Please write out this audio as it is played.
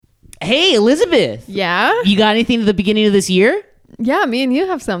Hey, Elizabeth. Yeah? You got anything at the beginning of this year? Yeah, me and you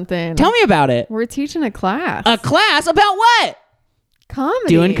have something. Tell me about it. We're teaching a class. A class about what?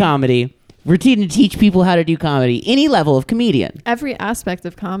 Comedy. Doing comedy. We're teaching to teach people how to do comedy, any level of comedian. Every aspect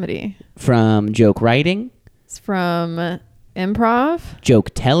of comedy. From joke writing. It's from improv. Joke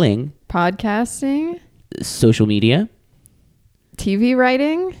telling. Podcasting. Social media. TV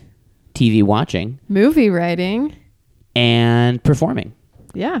writing. TV watching. Movie writing. And performing.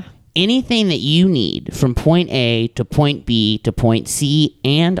 Yeah. Anything that you need from point A to point B to point C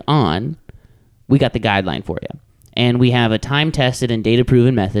and on, we got the guideline for you. And we have a time-tested and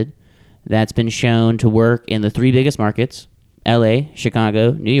data-proven method that's been shown to work in the 3 biggest markets, LA,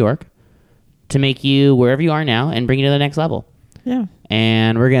 Chicago, New York, to make you wherever you are now and bring you to the next level. Yeah.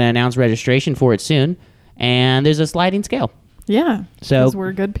 And we're going to announce registration for it soon. And there's a sliding scale. Yeah. So because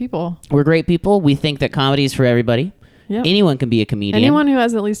we're good people. We're great people. We think that comedy is for everybody. Yeah. Anyone can be a comedian. Anyone who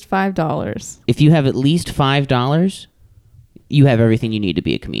has at least $5. If you have at least $5, you have everything you need to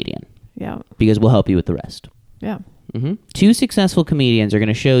be a comedian. Yeah. Because we'll help you with the rest. Yeah. 2 successful comedians are going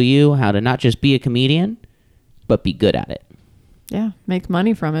to show you how to not just be a comedian, but be good at it. Yeah. Make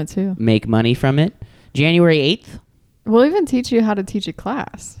money from it too. Make money from it. January 8th. We'll even teach you how to teach a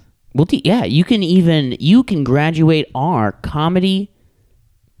class. You can graduate our comedy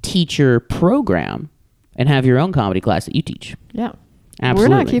teacher program and have your own comedy class that you teach. Yeah.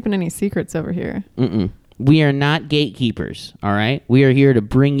 Absolutely. We're not keeping any secrets over here. We are not gatekeepers, all right? We are here to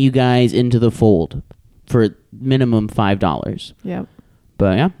bring you guys into the fold for minimum $5. Yep.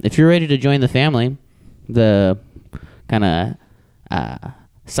 But yeah, if you're ready to join the family, the kind of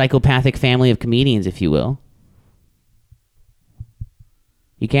psychopathic family of comedians, if you will,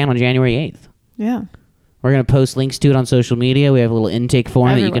 you can on January 8th. Yeah. We're going to post links to it on social media. We have a little intake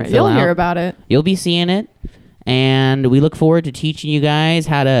form that you can fill out. You'll hear about it. You'll be seeing it. And we look forward to teaching you guys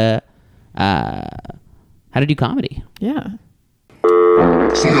how to do comedy. Yeah.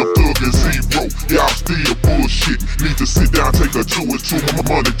 See a thug and zero, y'all still bullshit. Need to sit down, take a chew and chew my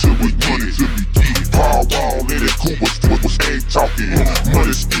money till we get. Paul Wall, let it cool, was ain't talking.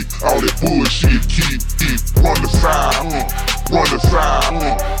 Money stick, all that bullshit, keep it. Run the side, run the side,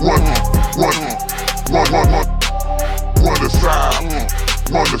 run the side,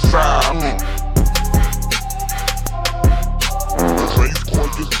 run the side. Face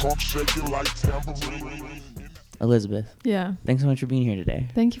quirky, pump shaking like tambourine. Elizabeth. Yeah. Thanks so much for being here today.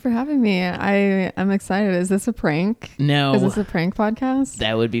 Thank you for having me. I'm excited. Is this a prank? No. Is this a prank podcast?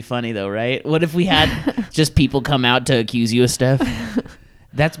 That would be funny though, right? What if we had just people come out to accuse you of stuff?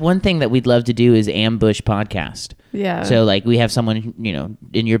 That's one thing that we'd love to do is ambush podcast. Yeah. So like we have someone,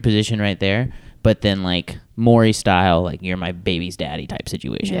 in your position right there, but then like Maury style, like you're my baby's daddy type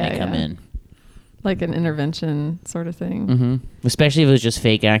situation. Yeah, they come in. Like an intervention sort of thing. Mm-hmm. Especially if it was just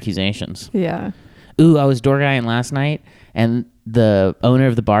fake accusations. Yeah. Ooh, I was door guying last night, and the owner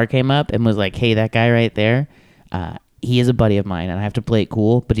of the bar came up and was like, hey, that guy right there, he is a buddy of mine, and I have to play it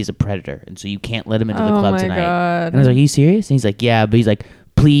cool, but he's a predator, and so you can't let him into the club tonight. God. And I was like, are you serious? And he's like, yeah, but he's like,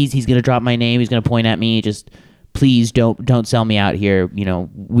 please, he's going to drop my name, he's going to point at me, just please don't sell me out here.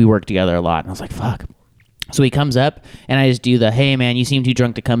 We work together a lot. And I was like, fuck. So he comes up, and I just do the, hey, man, you seem too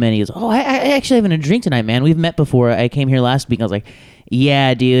drunk to come in. He goes, oh, I actually haven't a drink tonight, man. We've met before. I came here last week. I was like,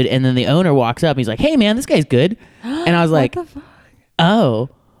 yeah, dude. And then the owner walks up, and he's like, hey, man, this guy's good. And I was like, what the fuck? Oh,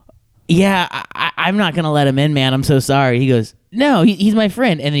 yeah, I'm not going to let him in, man. I'm so sorry. He goes, no, he's my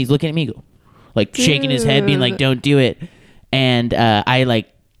friend. And then he's looking at me, like shaking his head, being like, don't do it. And I like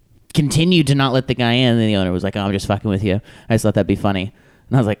continued to not let the guy in. And then the owner was like, oh, I'm just fucking with you. I just thought that'd be funny.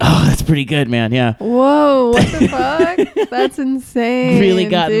 And I was like, oh, that's pretty good, man. Yeah. Whoa, what the fuck? That's insane. Really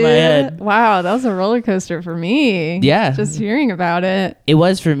got in my head. Wow, that was a roller coaster for me. Yeah. Just hearing about it. It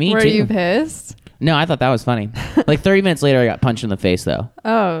was for me, Were too. you pissed? No, I thought that was funny. Like 30 minutes later, I got punched in the face, though.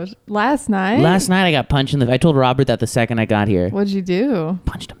 Oh, last night? Last night, I got punched in the face. I told Robert that the second I got here. What'd you do?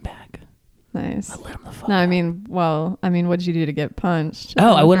 Punched him back. Nice. I lit him the fuck No, up. what'd you do to get punched?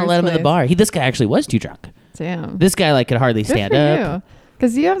 Oh, I wouldn't let him in the bar. This guy actually was too drunk. Damn. This guy like could hardly Good stand for up.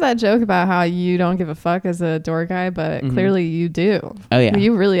 Because you have that joke about how you don't give a fuck as a door guy, but clearly you do. Oh, yeah.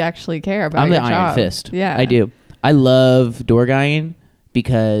 You really actually care about I'm your the job. iron fist. Yeah. I do. I love door guying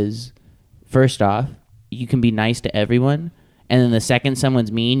because first off, you can be nice to everyone. And then the second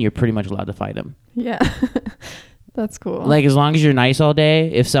someone's mean, you're pretty much allowed to fight them. Yeah. That's cool. Like as long as you're nice all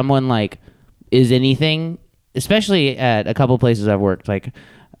day, if someone like is anything, especially at a couple places I've worked, like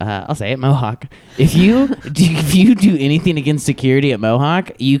I'll say it, Mohawk. If you do anything against security at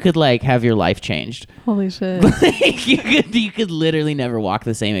Mohawk, you could like have your life changed. Holy shit. Like, you could literally never walk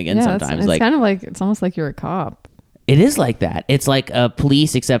the same again. Sometimes it's like kind of like, it's almost like you're a cop. it is like that. It's like a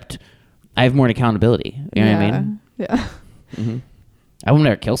police except I have more accountability. You know what I mean? Yeah. I will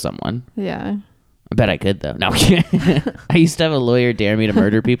never kill someone. Yeah. I bet I could though. No, I used to have a lawyer dare me to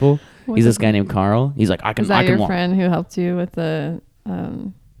murder people. He's this guy named Carl. He's like, I can. Is that I can your friend who helped you with the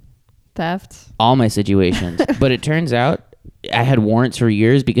theft? all my situations. But it turns out I had warrants for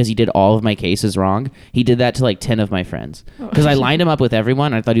years because he did all of my cases wrong. He did that to like 10 of my friends because I lined him up with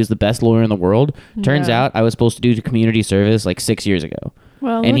everyone. I thought he was the best lawyer in the world. Turns Yeah. out I was supposed to do community service like 6 years ago.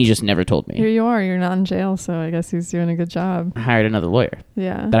 Well, And he look, just never told here me. you are. You're not in jail, so I guess he's doing a good job. I hired another lawyer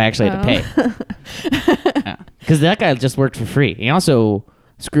Yeah. that I actually had to pay. Because that guy just worked for free. He also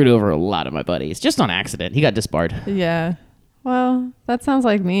screwed over a lot of my buddies just on accident. He got disbarred. Yeah. Well, that sounds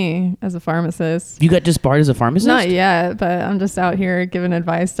like me as a pharmacist. You got disbarred as a pharmacist? Not yet, but I'm just out here giving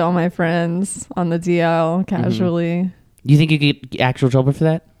advice to all my friends on the DL casually. You think you could get actual trouble for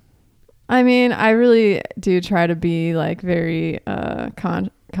that? I mean, I really do try to be like very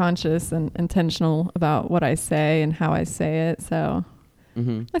conscious and intentional about what I say and how I say it. So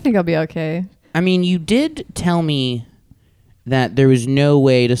I think I'll be okay. I mean, you did tell me that there was no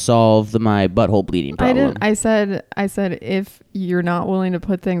way to solve my butthole bleeding problem. I said if you're not willing to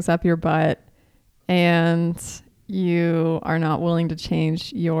put things up your butt and you are not willing to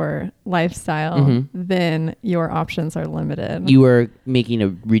change your lifestyle, then your options are limited. You were making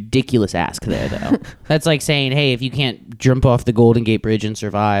a ridiculous ask there, though. That's like saying, hey, if you can't jump off the Golden Gate Bridge and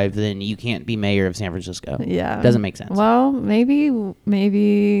survive, then you can't be mayor of San Francisco. Yeah. Doesn't make sense. Well,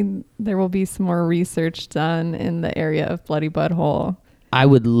 maybe there will be some more research done in the area of bloody butthole. I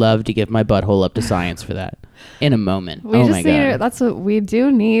would love to give my butthole up to science for that in a moment. We oh just my need God. that's what we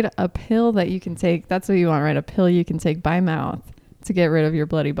do need, a pill that you can take. That's what you want, right? A pill you can take by mouth to get rid of your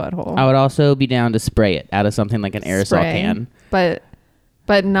bloody butthole. I would also be down to spray it out of something like an aerosol Spray. can.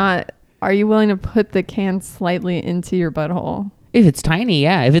 But not, are you willing to put the can slightly into your butthole? If it's tiny,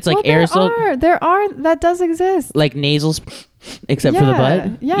 yeah. If it's like Well, aerosol, there are, that does exist. like nasal, except for the Yeah,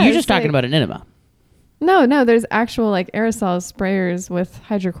 butt. yeah, You're just it's talking like- about an enema. No, there's actual like aerosol sprayers with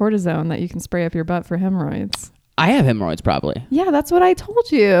hydrocortisone that you can spray up your butt for hemorrhoids. I have hemorrhoids probably. Yeah, that's what I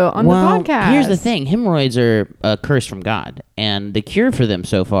told you on the podcast. Here's the thing. Hemorrhoids are a curse from God. And the cure for them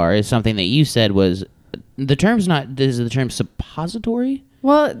so far is something that you said was, the term's not, is the term suppository?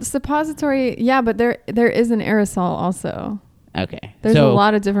 Well, suppository, yeah, but there is an aerosol also. Okay. There's So a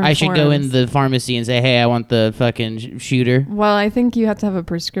lot of different I should go in forms. the pharmacy and say, hey, I want the fucking shooter. Well, I think you have to have a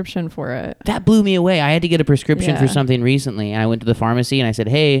prescription for it. That blew me away. I had to get a prescription for Yeah. something recently, and I went to the pharmacy and I said,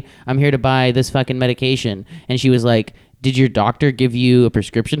 hey, I'm here to buy this fucking medication. And she was like, did your doctor give you a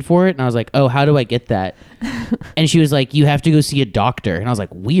prescription for it? And I was like, oh, how do I get that? And she was like, you have to go see a doctor. And I was like,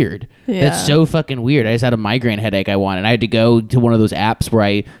 weird. Yeah. That's so fucking weird. I just had a migraine headache I wanted. I had to go to one of those apps where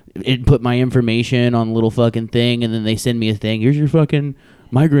I input my information on a little fucking thing, and then they send me a thing. Here's your fucking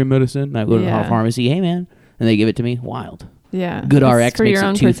migraine medicine. And I go to the Yeah. pharmacy. Hey, man. And they give it to me. Wild. Yeah. Good It's RX for makes your it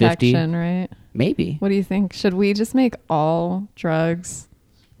own $2.50. protection, right? Maybe. What do you think? Should we just make all drugs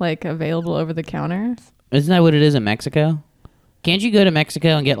like available over the counter? Isn't that what it is in Mexico? Can't you go to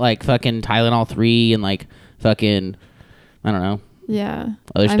Mexico and get like fucking Tylenol 3 and like fucking, I don't know, Yeah.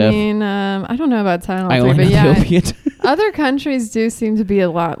 other I stuff? mean, I don't know about Tylenol I 3, only but know the yeah. opiate. Other countries do seem to be a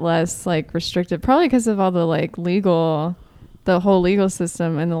lot less like restrictive, probably because of all the like the whole legal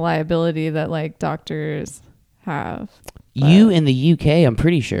system and the liability that like doctors have. You in the UK, I'm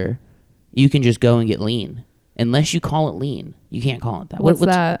pretty sure, you can just go and get lean. Unless you call it lean. You can't call it that. What's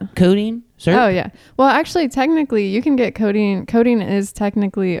that? Codeine? Sir? Oh yeah. Well, actually, technically, you can get codeine. Codeine is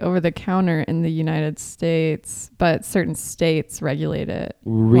technically over the counter in the United States, but certain states regulate it.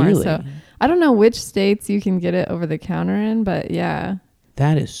 more. Really? So I don't know which states you can get it over the counter in, but yeah,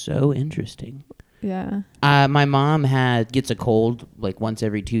 That is so interesting. yeah. My mom gets a cold like once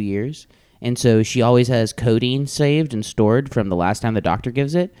every 2 years. And so she always has codeine saved and stored from the last time the doctor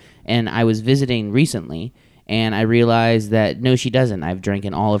gives it. And I was visiting recently, and I realized that no, she doesn't. I've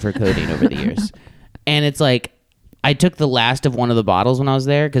drinking all of her codeine over the years. And it's like, I took the last of one of the bottles when I was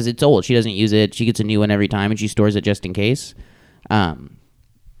there because it's old. She doesn't use it. She gets a new one every time, and she stores it just in case.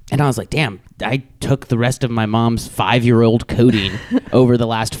 And I was like, damn, I took the rest of my mom's 5-year-old codeine over the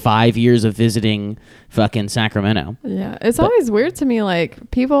last 5 years of visiting fucking Sacramento. Yeah, it's always weird to me.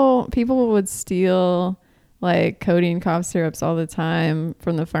 Like people would steal like codeine cough syrups all the time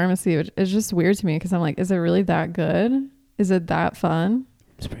from the pharmacy, which is just weird to me because I'm like, is it really that good? Is it that fun?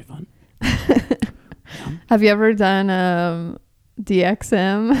 It's pretty fun. Have you ever done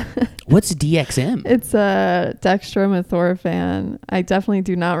DXM. What's DXM? It's a dextromethorphan. I definitely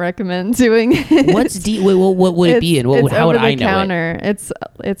do not recommend doing it. What would it be, and how would I know counter. It's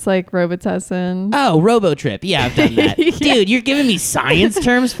like Robitussin. Oh, RoboTrip. Yeah, I've done that. Yeah. Dude, you're giving me science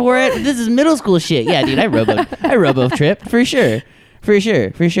terms for it? This is middle school shit. Yeah, dude, I RoboTrip for sure.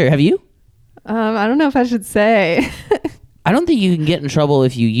 Have you? I don't know if I should say. I don't think you can get in trouble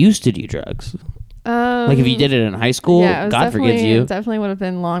if you used to do drugs. Like if you did it in high school, yeah, God forgives you. Definitely would have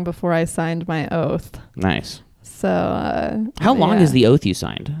been long before I signed my oath. Nice. So how long is the oath you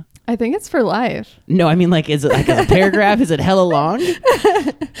signed? I think it's for life. No, I mean, like, is it like a paragraph? Is it hella long?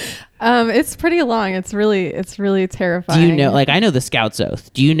 It's pretty long. It's really terrifying. Do you know, like, I know the Scout's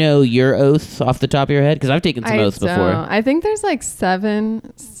oath. Do you know your oath off the top of your head? Because I've taken some oaths before. I think there's like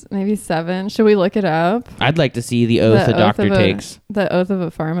maybe seven. Should we look it up? I'd like to see the oath a doctor takes. The oath of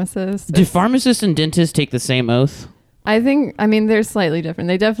a pharmacist. Do pharmacists and dentists take the same oath? I mean, they're slightly different.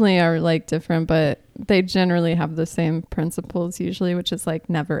 They definitely are like different, but they generally have the same principles usually, which is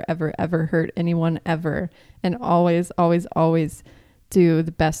like never, ever, ever hurt anyone ever. And always, always, always do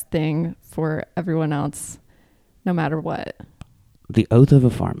the best thing for everyone else, no matter what. The oath of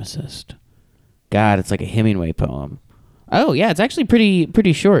a pharmacist. God, it's like a Hemingway poem. Oh yeah, it's actually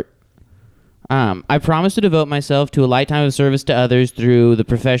pretty short. I promise to devote myself to a lifetime of service to others through the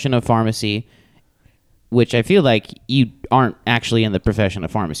profession of pharmacy, which I feel like you aren't actually in the profession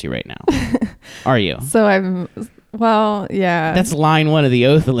of pharmacy right now. Are you? So yeah. That's line 1 of the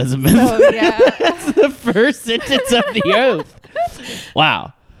oath, Elizabeth. Oh, yeah. That's the first sentence of the oath.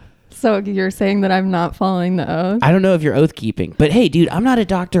 Wow. So you're saying that I'm not following the oath? I don't know if you're oath keeping, but hey, dude, I'm not a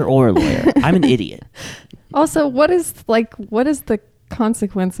doctor or a lawyer. I'm an idiot. Also, what is the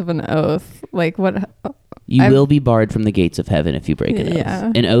consequence of an oath? Like what? You will be barred from the gates of heaven if you break an oath.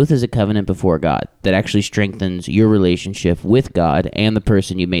 Yeah. An oath is a covenant before God that actually strengthens your relationship with God and the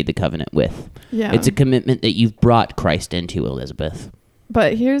person you made the covenant with. Yeah. It's a commitment that you've brought Christ into, Elizabeth.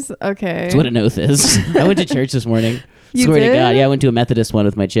 But okay. That's what an oath is. I went to church this morning. You Swear did? to God. Yeah, I went to a Methodist one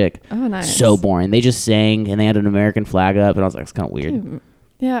with my chick. Oh, nice. So boring. They just sang and they had an American flag up, and I was like, it's kind of weird.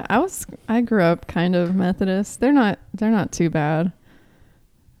 Yeah, I grew up kind of Methodist. They're not too bad.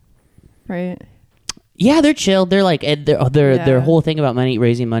 Right? Yeah, they're chill. They're like their Yeah. whole thing about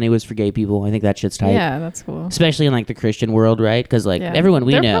raising money was for gay people. I think that shit's tight. Yeah, that's cool. Especially in like the Christian world, right? Because like Yeah. everyone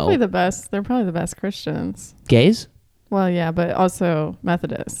we They're know, probably the best. They're probably the best Christians. gays. Well, yeah, but also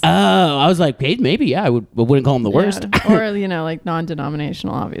Methodists. Oh, I was like, gays, maybe. Yeah, I wouldn't call them the worst. Yeah. Or like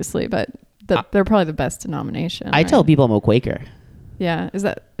non-denominational, obviously, but they're probably the best denomination. I right? tell people I'm a Quaker. Yeah, is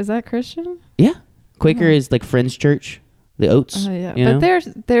that Christian? Yeah, Quaker is like Friends Church, the Oats. Oh yeah, you but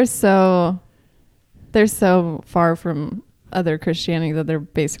know? they're so far from other Christianity that they're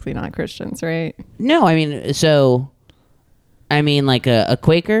basically not Christians, right? No, I mean, like a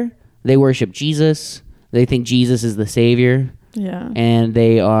Quaker, they worship Jesus. They think Jesus is the Savior. Yeah, And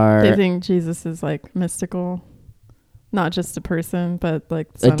they think Jesus is like mystical, not just a person, but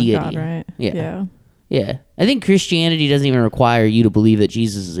like the Son a deity. of God, right? Yeah. Yeah. I think Christianity doesn't even require you to believe that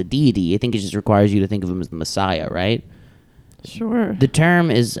Jesus is a deity. I think it just requires you to think of him as the Messiah, right? Sure. The term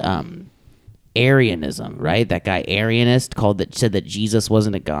is Arianism, right? That guy Arianist said that Jesus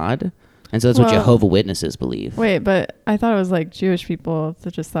wasn't a god. And so that's what Well, Jehovah's Witnesses believe. Wait, but I thought it was like Jewish people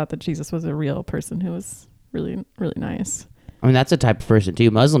that just thought that Jesus was a real person who was really, really nice. I mean, that's a type of person too.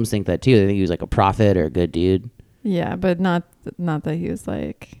 Muslims think that too. They think he was like a prophet or a good dude. Yeah, but not that he was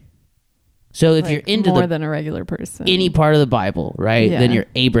like. So if like you're into more than a regular person, any part of the Bible, right? Yeah. Then you're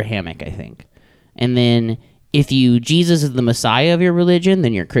Abrahamic, I think. And then if Jesus is the Messiah of your religion,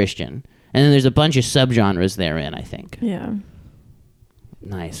 then you're Christian. And then there's a bunch of subgenres therein, I think. Yeah.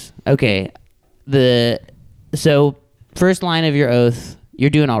 Nice. Okay. So first line of your oath,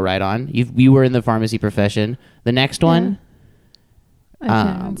 you're doing all right on. You were in the pharmacy profession. The next one, I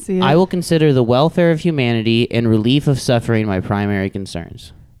can't even see it. I will consider the welfare of humanity and relief of suffering my primary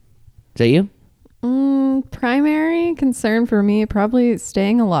concerns. Is that you? Primary concern for me, probably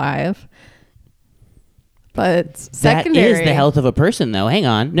staying alive. But secondary. That is the health of a person, though. Hang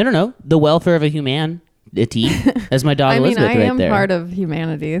on. No. The welfare of a humanity. That's my dog I mean, Elizabeth I right am there. part of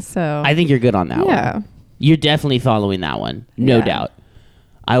humanity, so. I think you're good on that one. Yeah. You're definitely following that one. No Yeah. doubt.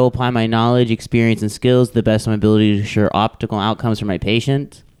 I will apply my knowledge, experience, and skills to the best of my ability to ensure optimal outcomes for my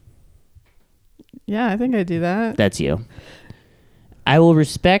patient. Yeah, I think I do that. That's you. I will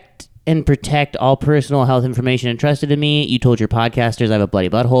respect and protect all personal health information entrusted to me. You told your podcasters I have a bloody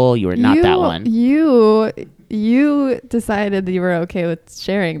butthole. You are not that one. You decided that you were okay with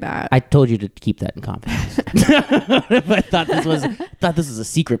sharing that. I told you to keep that in confidence. I thought this was a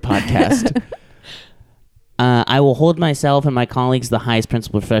secret podcast. I will hold myself and my colleagues to the highest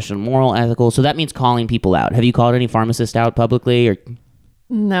principle of professional, moral, ethical. So that means calling people out. Have you called any pharmacists out publicly? Or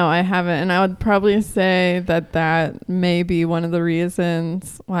No, I haven't. And I would probably say that may be one of the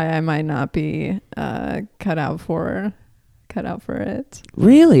reasons why I might not be cut out for it.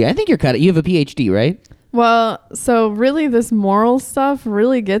 really? I think you're cut. You have a PhD, right? Well, so really this moral stuff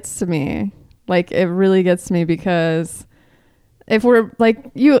really gets to me. Like it really gets to me because if we're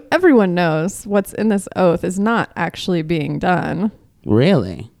like everyone knows what's in this oath is not actually being done.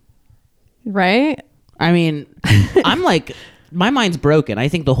 Really? Right? I mean, I'm like, my mind's broken. I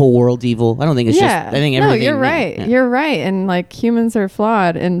think the whole world's evil. I don't think it's just, I think everything. No, you're right. Yeah. You're right. And like humans are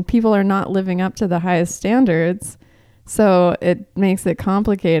flawed and people are not living up to the highest standards. So it makes it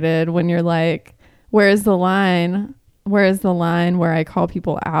complicated when you're like, where's the line? Where is the line where I call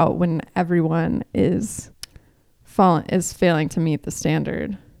people out when everyone is failing to meet the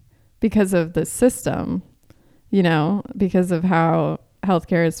standard because of the system, because of how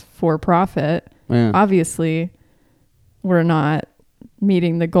healthcare is for profit. Yeah. Obviously, we're not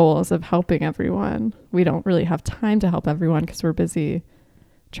meeting the goals of helping everyone. We don't really have time to help everyone because we're busy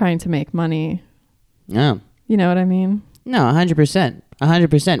trying to make money. Yeah. You know what I mean? No, 100%.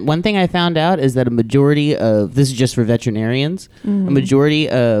 100%. One thing I found out is that a majority of, this is just for veterinarians, a majority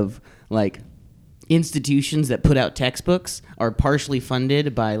of like institutions that put out textbooks are partially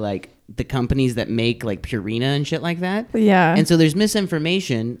funded by like the companies that make like Purina and shit like that. Yeah. And so there's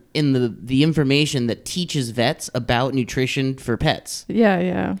misinformation in the information that teaches vets about nutrition for pets. Yeah,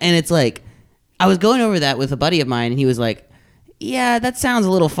 yeah. And it's like, I was going over that with a buddy of mine and he was like, yeah, that sounds a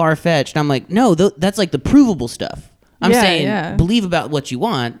little far-fetched. I'm like, no, that's like the provable stuff. I'm saying believe about what you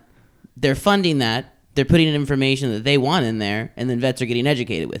want. They're funding that. They're putting in information that they want in there, and then vets are getting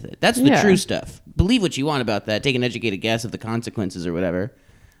educated with it. That's the true stuff. Believe what you want about that. Take an educated guess of the consequences or whatever.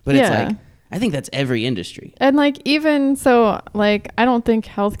 But it's like, I think that's every industry. And like, even so, like, I don't think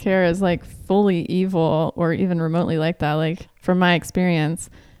healthcare is like fully evil or even remotely like that. Like, from my experience,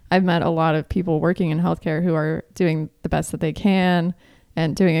 I've met a lot of people working in healthcare who are doing the best that they can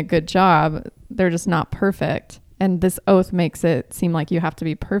and doing a good job. They're just not perfect. And this oath makes it seem like you have to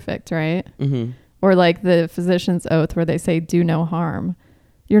be perfect, right? Mm-hmm. Or like the physician's oath where they say, do no harm.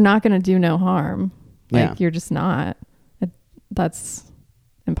 You're not going to do no harm. Like, you're just not. That's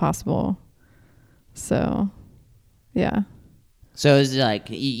impossible. So, yeah. So it's like,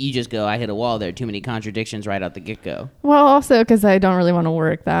 you just go, I hit a wall there. Too many contradictions right out the get-go. Well, also because I don't really want to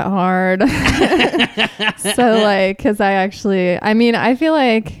work that hard. So like, because I feel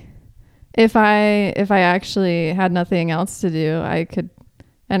like if I actually had nothing else to do, I could.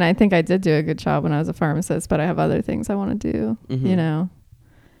 And I think I did do a good job when I was a pharmacist, but I have other things I want to do. Mm-hmm.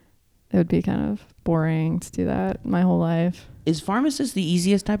 It would be kind of boring to do that my whole life. Is pharmacist the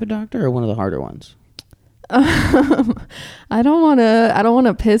easiest type of doctor or one of the harder ones? I don't want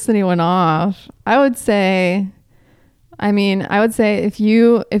to piss anyone off. I would say if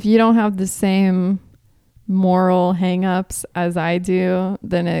you don't have the same moral hangups as I do,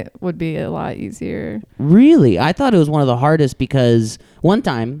 then it would be a lot easier. Really? I thought it was one of the hardest because one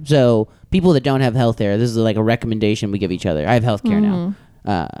time, so people that don't have health care, this is like a recommendation we give each other. I have health care now.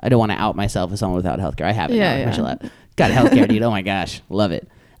 I don't want to out myself as someone without health care. I have it now. Got health care, dude. Oh my gosh. Love it.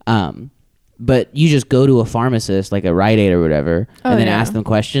 But you just go to a pharmacist, like a Rite Aid or whatever, and then ask them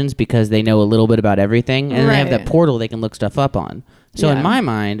questions because they know a little bit about everything. And they have that portal they can look stuff up on. So in my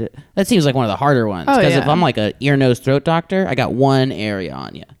mind, that seems like one of the harder ones. Because if I'm like a ear, nose, throat doctor, I got one area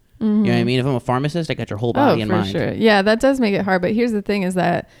on you. You know what I mean? If I'm a pharmacist, I got your whole body and mind. Oh, for sure. Yeah, that does make it hard. But here's the thing is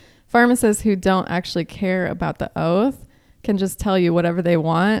that pharmacists who don't actually care about the oath can just tell you whatever they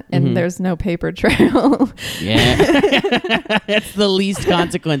want and there's no paper trail. Yeah. That's the least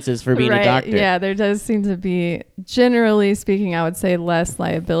consequences for being a doctor. Yeah, there does seem to be, generally speaking, I would say less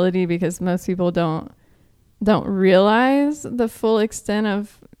liability because most people don't realize the full extent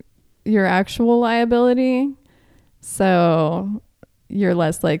of your actual liability. So you're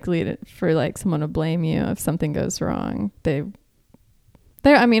less likely for like someone to blame you if something goes wrong.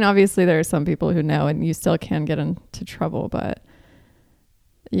 I mean, obviously there are some people who know and you still can get into trouble, but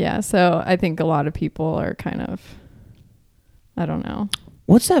yeah, so I think a lot of people are kind of, I don't know.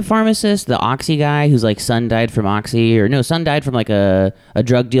 What's that pharmacist, the Oxy guy whose like son died from Oxy, or no, son died from like a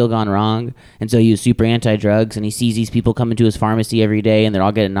drug deal gone wrong, and so he was super anti-drugs, and he sees these people coming to his pharmacy every day and they're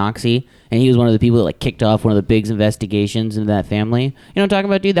all getting Oxy, and he was one of the people that like kicked off one of the big investigations into that family. You know what I'm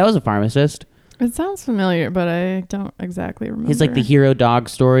talking about, dude? That was a pharmacist. It sounds familiar, but I don't exactly remember. He's like the hero dog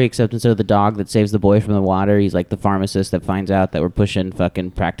story, except instead of the dog that saves the boy from the water, he's like the pharmacist that finds out that we're pushing fucking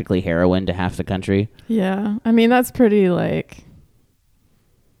practically heroin to half the country. Yeah. I mean, that's pretty like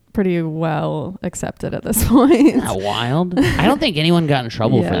pretty well accepted at this point. Isn't that wild? I don't think anyone got in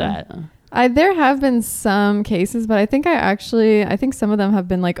trouble for that. There have been some cases, but I think some of them have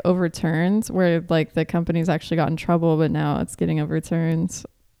been like overturned where like the company's actually got in trouble, but now it's getting overturned.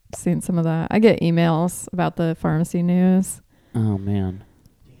 I've seen some of that. I get emails about the pharmacy news. Oh man.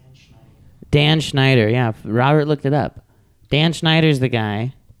 Dan Schneider. Yeah. Robert looked it up. Dan Schneider's the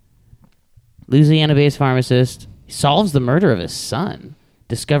guy. Louisiana-based pharmacist. He solves the murder of his son,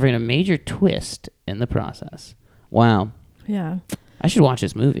 discovering a major twist in the process. Wow. Yeah. I should watch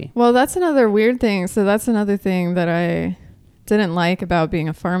this movie. Well, that's another weird thing. So that's another thing that I didn't like about being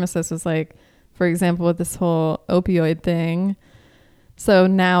a pharmacist was like, for example, with this whole opioid thing. So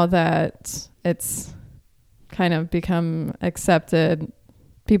now that it's kind of become accepted,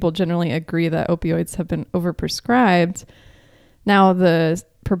 people generally agree that opioids have been overprescribed. Now the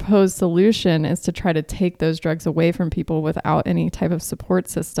proposed solution is to try to take those drugs away from people without any type of support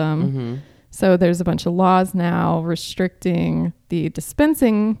system. Mm-hmm. So there's a bunch of laws now restricting the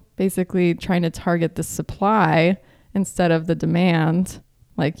dispensing, basically trying to target the supply instead of the demand,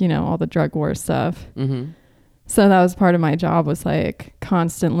 like, all the drug war stuff. Mm-hmm. So that was part of my job, was like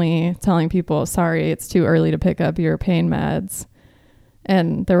constantly telling people, sorry, it's too early to pick up your pain meds.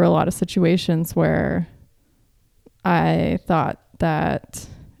 And there were a lot of situations where I thought that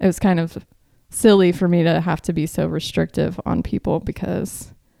it was kind of silly for me to have to be so restrictive on people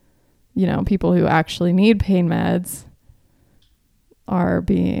because people who actually need pain meds are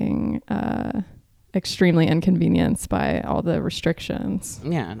being extremely inconvenienced by all the restrictions.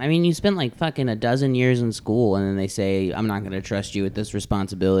 Yeah. I mean, you spent like fucking a dozen years in school and then they say, I'm not going to trust you with this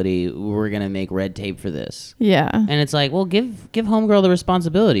responsibility. We're going to make red tape for this. Yeah. And it's like, well, give homegirl the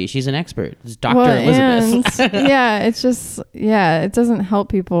responsibility. She's an expert. It's Dr. Elizabeth. It doesn't help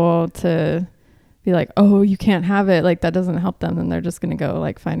people to be like, oh, you can't have it. Like, that doesn't help them. And they're just going to go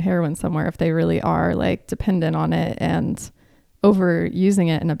like find heroin somewhere if they really are like dependent on it and overusing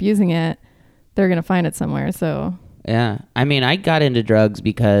it and abusing it. They're going to find it somewhere. So yeah. I mean, I got into drugs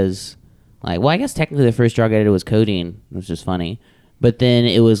because I guess technically the first drug I did was codeine, which is funny. But then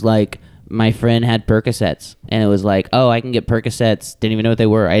it was like my friend had Percocets and it was like, oh, I can get Percocets. Didn't even know what they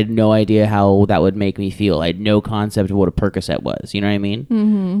were. I had no idea how that would make me feel. I had no concept of what a Percocet was. You know what I mean?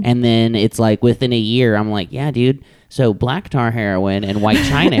 Mm-hmm. And then it's like within a year, I'm like, yeah, dude. So black tar heroin and white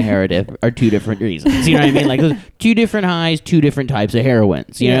China heroin are two different reasons. You know what I mean? Like those two different highs, two different types of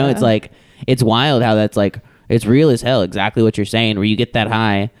heroines. You know, it's like, it's wild how that's like, it's real as hell. Exactly what you're saying, where you get that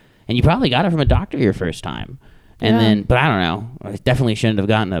high and you probably got it from a doctor your first time. And then, but I don't know. I definitely shouldn't have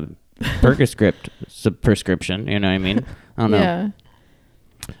gotten a prescription. You know what I mean? I don't know. Yeah.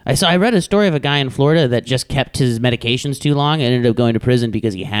 I read a story of a guy in Florida that just kept his medications too long and ended up going to prison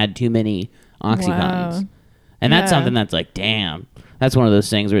because he had too many OxyContins. Wow. And that's something that's like, damn. That's one of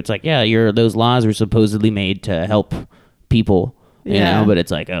those things where it's like, yeah, those laws were supposedly made to help people, you know, but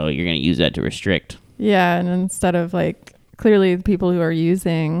it's like, oh, you're going to use that to restrict. Yeah, and instead of like, clearly the people who are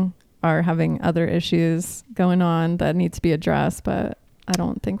using are having other issues going on that need to be addressed, but I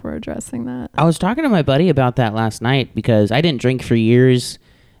don't think we're addressing that. I was talking to my buddy about that last night because I didn't drink for years.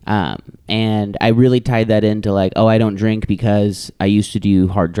 And I really tied that into like, oh, I don't drink because I used to do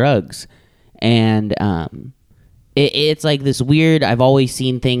hard drugs. And it's like this weird, I've always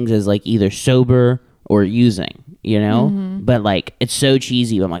seen things as like either sober or using, you know? Mm-hmm. But like, it's so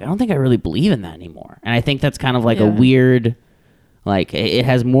cheesy. I'm like, I don't think I really believe in that anymore. And I think that's kind of like a weird, like, it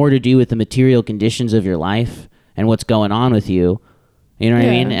has more to do with the material conditions of your life and what's going on with you. You know what I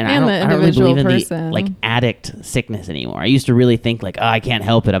mean? And I don't really believe in the like addict sickness anymore. I used to really think like, oh, I can't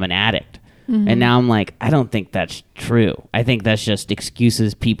help it, I'm an addict. Mm-hmm. And now I'm like, I don't think that's true. I think that's just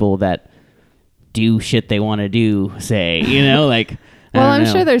excuses people that do shit they want to do say, you know, like. Well, I'm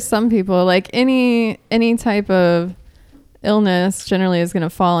sure there's some people like any type of illness generally is going to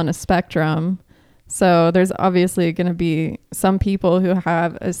fall on a spectrum. So there's obviously going to be some people who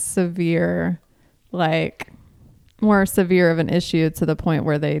have a severe, like more severe of an issue to the point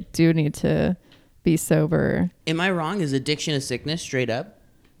where they do need to be sober. Am I wrong? Is addiction a sickness straight up?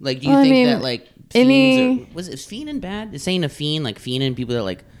 Like, do you think that like is fiending bad? Is saying a fiend like fiending people that are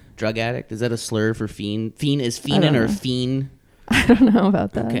like drug addict? Is that a slur for fiend? Fiend is fiending or fiend? I don't know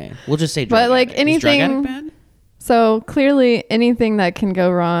about that. Okay, we'll just say drug but like addict. anything. Is drug addict bad? So clearly anything that can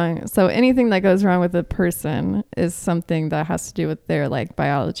go wrong. So anything that goes wrong with a person is something that has to do with their like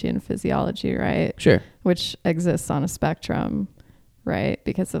biology and physiology, right? Sure. Which exists on a spectrum, right?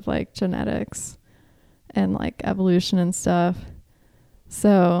 Because of like genetics and like evolution and stuff.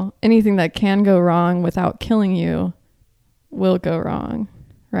 So anything that can go wrong without killing you will go wrong,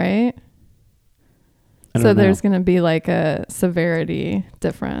 right? don't So know. there's going to be like a severity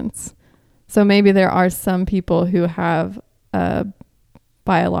difference. So maybe there are some people who have a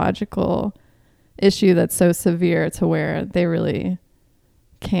biological issue that's so severe to where they really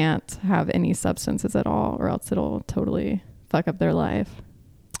can't have any substances at all, or else it'll totally fuck up their life.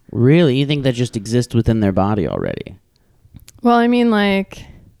 Really? You think that just exists within their body already? Well, I mean, like,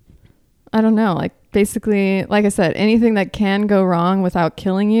 I don't know. Like, basically, like I said, anything that can go wrong without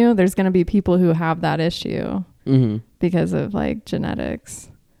killing you, there's going to be people who have that issue because of like genetics.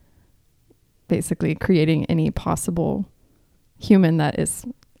 Basically creating any possible human that is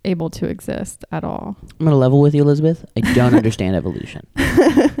able to exist at all. I'm going to level with you, Elizabeth. I don't understand evolution.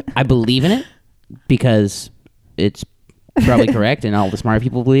 I believe in it because it's probably correct and all the smart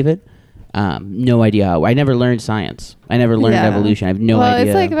people believe it. No idea how. I never learned science. I never learned evolution. I have no idea. Well,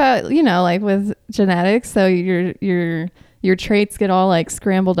 it's like about, like with genetics. So your traits get all like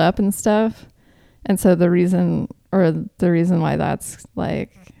scrambled up and stuff. And so the reason why that's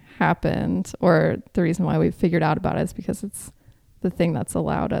like happened, or the reason why we figured out about it, is because it's the thing that's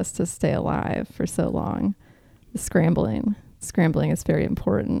allowed us to stay alive for so long. The scrambling is very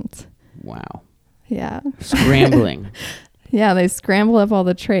important. Wow. Yeah. Scrambling. Yeah, they scramble up all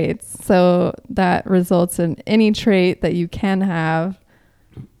the traits. So that results in any trait that you can have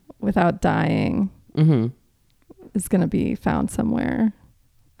without dying is going to be found somewhere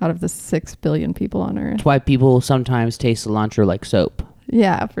out of the 6 billion people on Earth. That's why people sometimes taste cilantro like soap.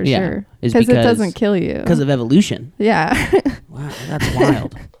 Yeah, for sure. It's Because it doesn't kill you. Because of evolution. Yeah. Wow, that's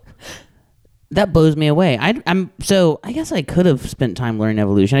wild. That blows me away. I guess I could have spent time learning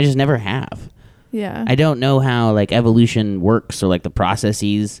evolution. I just never have. Yeah. I don't know how like evolution works or like the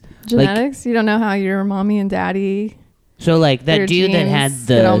processes. Genetics? You don't know how your mommy and daddy... So like that Your dude that had genes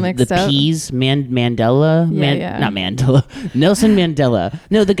get all the mixed up? peas, Mandela, Yeah. not Mandela, Nelson Mandela.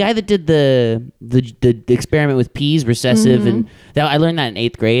 No, the guy that did the experiment with peas, recessive, and that, I learned that in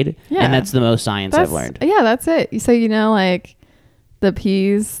 8th grade, Yeah. and that's the most science I've learned. Yeah, that's it. So like the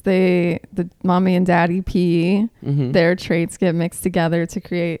peas, the mommy and daddy pea, their traits get mixed together to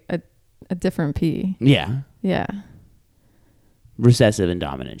create a different pea. Yeah, Yeah. recessive and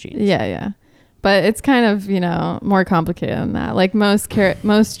dominant genes. Yeah. But it's kind of, more complicated than that. Like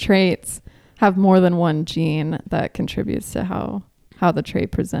most traits have more than one gene that contributes to how the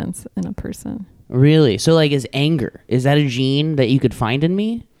trait presents in a person. Really? So like, is that a gene that you could find in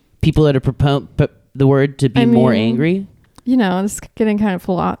me? People that are the word to be more angry? It's getting kind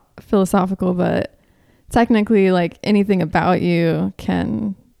of philosophical, but technically, like anything about you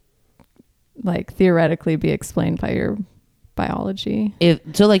can, like, theoretically be explained by your biology.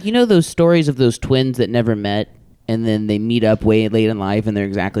 Those stories of those twins that never met and then they meet up way late in life and they're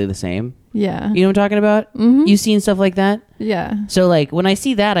exactly the same. Yeah. You know what I'm talking about? Mm-hmm. You've seen stuff like that? Yeah. So like when I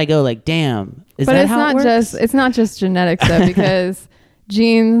see that, I go like, damn, but it's not just genetics though, because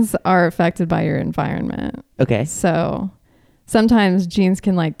genes are affected by your environment. Okay. So sometimes genes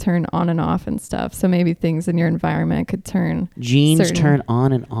can like turn on and off and stuff. So maybe things in your environment could turn turn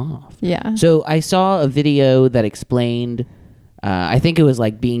on and off. Yeah. So I saw a video that explained, I think it was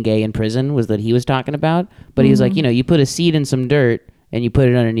like being gay in prison was that he was talking about, but he was like, you put a seed in some dirt and you put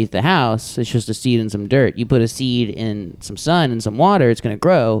it underneath the house. It's just a seed in some dirt. You put a seed in some sun and some water, it's going to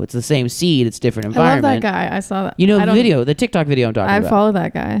grow. It's the same seed. It's different environment. I love that guy. I saw that. The TikTok video I'm talking about. I follow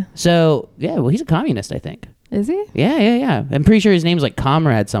that guy. So yeah, well, he's a communist, I think. Is he? Yeah. I'm pretty sure his name's like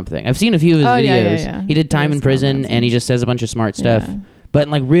Comrade something. I've seen a few of his videos. Yeah. He did time in prison and he just says a bunch of smart stuff. Yeah. But in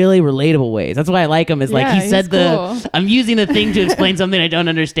like really relatable ways. That's why I like him. Is like he said cool. I'm using a thing to explain something I don't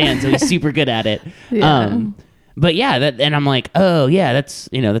understand, so he's super good at it. Yeah. But yeah, and I'm like, oh yeah, that's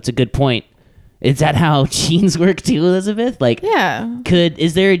a good point. Is that how genes work too, Elizabeth? Like, yeah.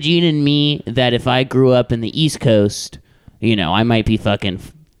 Is there a gene in me that if I grew up in the East Coast, I might be fucking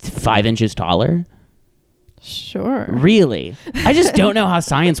 5 inches taller? Sure. Really? I just don't know how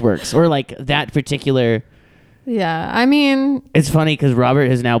science works or like that particular. Yeah, I mean... It's funny because Robert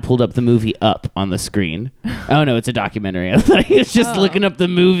has now pulled up the movie Up on the screen. Oh, no, it's a documentary. I thought he was just looking up the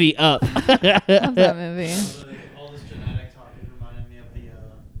movie Up. Love that movie. All this genetic talk reminded me of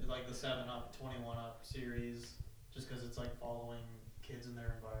the 7-Up, 21-Up series, just because it's like following kids in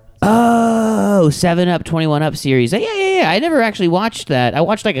their environments. Oh, 7-Up, 21-Up series. Yeah. I never actually watched that. I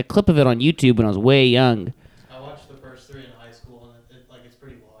watched like a clip of it on YouTube when I was way young. I watched the first 3 in high school, and it's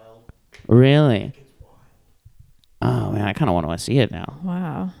pretty wild. Really? Oh, man, I kind of want to see it now.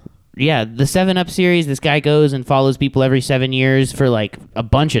 Wow. Yeah, the 7-Up series, this guy goes and follows people every 7 years for like a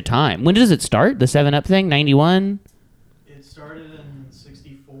bunch of time. When does it start, the 7-Up thing? 91? It started in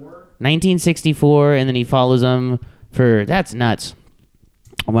 64. 1964, and then he follows them for... That's nuts.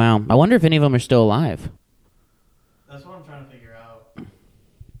 Wow. I wonder if any of them are still alive.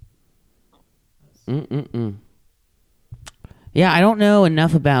 Yeah, I don't know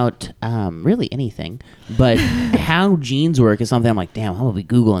enough about really anything, but how genes work is something I'm like, damn, I'm gonna be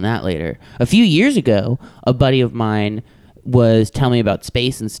Googling that later. A few years ago, a buddy of mine was telling me about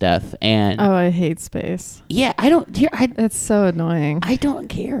space and stuff, and Oh, I hate space. yeah, I don't It's so annoying. I don't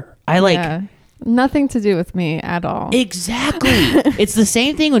care. I like Yeah. Nothing to do with me at all. exactly. It's the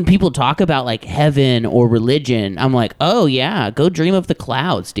same thing when people talk about like heaven or religion. I'm like, oh yeah, go dream of the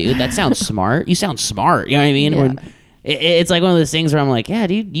clouds, dude. That sounds smart. You sound smart. You know what I mean? Yeah. When it's like one of those things where I'm like, yeah,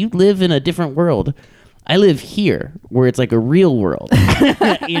 dude, you live in a different world. I live here where it's like a real world. You know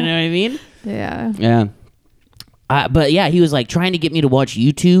what I mean? Yeah. Yeah. But yeah, he was like trying to get me to watch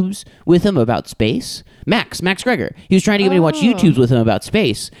YouTubes with him about space. Max Greger. He was trying to get me to watch YouTubes with him about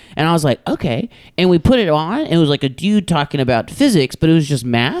space. And I was like, okay. And we put it on, and it was like a dude talking about physics, but it was just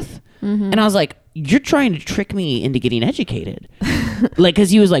math. And I was like, you're trying to trick me into getting educated. Like,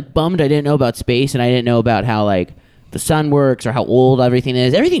 because he was like bummed I didn't know about space, and I didn't know about how like the sun works or how old everything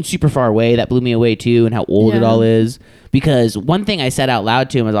is. Everything's super far away. That blew me away too, and how old it Yeah. all is. Because one thing I said out loud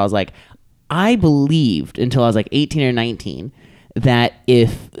to him is I was like, I believed until I was like 18 or 19 that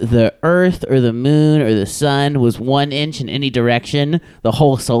if the earth or the moon or the sun was 1 inch in any direction, the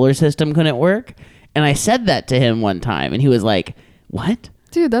whole solar system couldn't work. And I said that to him one time, and he was like, what?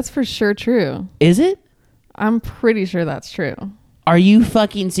 Dude, that's for sure true. Is it? I'm pretty sure that's true. Are you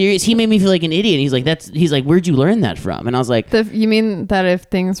fucking serious? He made me feel like an idiot. He's like, where'd you learn that from? And I was like, You mean that if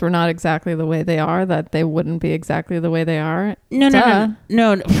things were not exactly the way they are, that they wouldn't be exactly the way they are?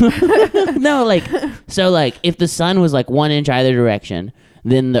 no, like, so like if the sun was like 1 inch either direction,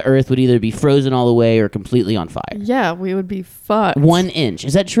 then the earth would either be frozen all the way or completely on fire. Yeah, we would be fucked. 1 inch.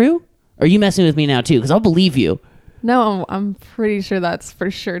 Is that true? Are you messing with me now too? Because I'll believe you. No, I'm pretty sure that's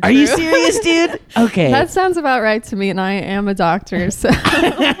for sure true. Are you serious, dude? Okay. That sounds about right to me, and I am a doctor, so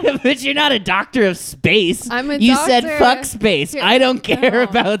But you're not a doctor of space. I'm a You doctor. said fuck space. Here- I don't care No.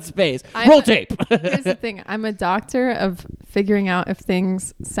 about space. I'm Roll a- tape. here's the thing. I'm a doctor of figuring out if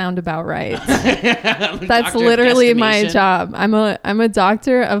things sound about right. That's Doctor of literally my guesstimation. job. I'm a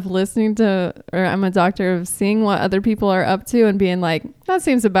doctor of listening to, or I'm a doctor of seeing what other people are up to and being like, that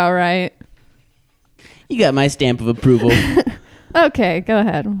seems about right. You got my stamp of approval. Okay, go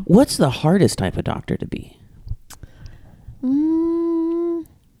ahead. What's the hardest type of doctor to be?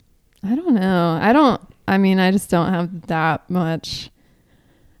 I don't know. I just don't have that much.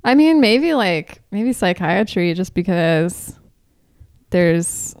 I mean, maybe psychiatry, just because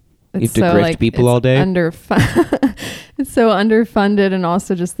it's have to so grift like people it's all day? It's so underfunded, and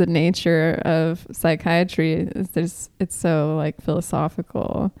also just the nature of psychiatry it's so like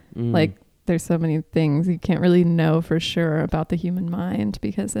philosophical. Like there's so many things you can't really know for sure about the human mind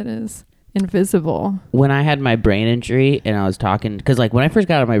because it is invisible. When I had my brain injury and I was talking, because like when I first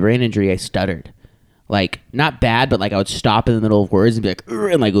got out of my brain injury, I stuttered. Like, not bad, but like I would stop in the middle of words and be like,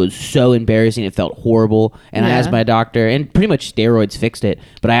 "Ugh," and like it was so embarrassing. It felt horrible. And I Yeah. asked my doctor, and pretty much steroids fixed it.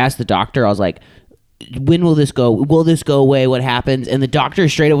 But I asked the doctor, I was like, when will this go? Will this go away? What happens? And the doctor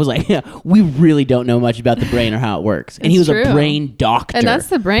straight up was like, yeah, we really don't know much about the brain or how it works. And he It's was a true. brain doctor. And that's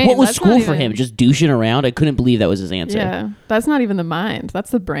the brain. What was That's school not for even- him? Just douching around? I couldn't believe that was his answer. Yeah, that's not even the mind.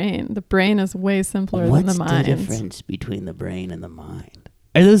 That's the brain. The brain is way simpler What's than the mind. difference between the brain and the mind?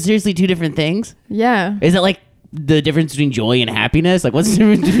 Are those seriously two different things? Yeah. Is it like the difference between joy and happiness? Like, what's the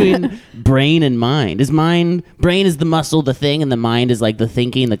difference between brain and mind? Brain is the muscle, the thing, and the mind is like the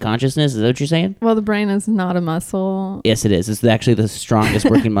thinking, the consciousness? Is that what you're saying? Well, the brain is not a muscle. Yes, it is. It's actually the strongest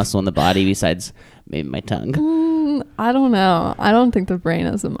working muscle in the body besides maybe my tongue. I don't know. I don't think the brain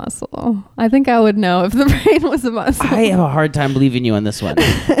is a muscle. I think I would know if the brain was a muscle. I have a hard time believing you on this one.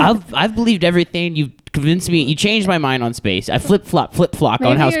 I've believed everything. You've convinced me. You changed my mind on space. I flip-flop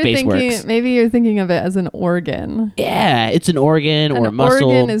on how you're space works. Maybe you're thinking of it as an organ. Yeah, it's an organ or a An muscle.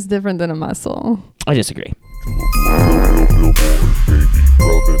 organ is different than a muscle. I disagree.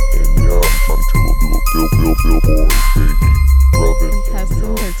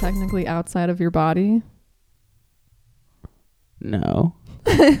 Intestines are technically outside of your body. No.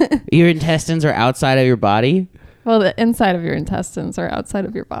 Your intestines are outside of your body? Well, the inside of your intestines are outside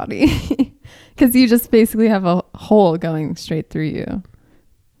of your body. Because you just basically have a hole going straight through you.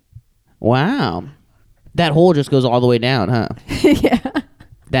 Wow. That hole just goes all the way down, huh? Yeah.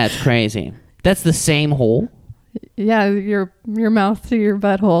 That's crazy. That's the same hole? Yeah, your mouth to your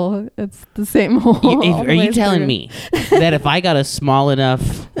butthole. It's the same hole. all the Are way you telling through. me that if I got a small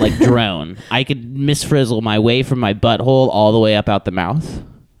enough like drone, I could misfrizzle my way from my butthole all the way up out the mouth?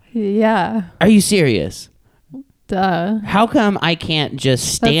 Yeah. Are you serious? Duh. How come I can't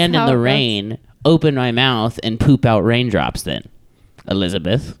just stand in how- the that's- rain, open my mouth, and poop out raindrops then,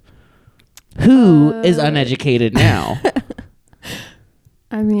 Elizabeth? Who is uneducated now?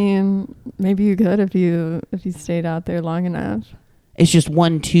 I mean, maybe you could if you stayed out there long enough. It's just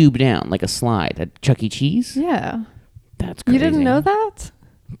one tube down, like a slide at Chuck E. Cheese. Yeah. That's crazy. You didn't know that?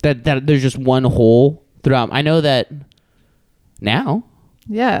 That there's just one hole throughout. I know that now.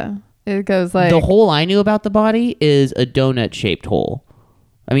 Yeah. It goes like The hole I knew about the body is a donut-shaped hole.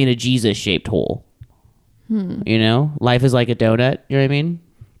 I mean, a Jesus-shaped hole. You know, life is like a donut. You know what I mean?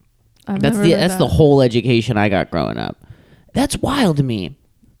 That's the whole education I got growing up. That's wild to me.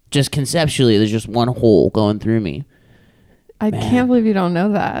 Just conceptually, there's just one hole going through me. I can't believe you don't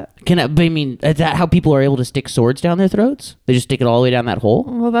know that. But I mean, is that how people are able to stick swords down their throats? They just stick it all the way down that hole?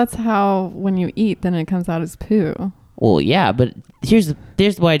 Well, that's how when you eat, then it comes out as poo. Well, yeah, but here's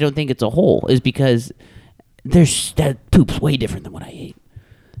why I don't think it's a hole is because that poop's way different than what I ate.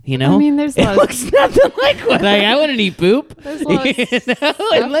 You know, I mean, there's it looks nothing like what I wouldn't eat poop. There's a lot of stuff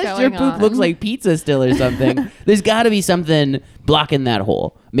Unless your going poop on. looks like pizza still or something. There's got to be something blocking that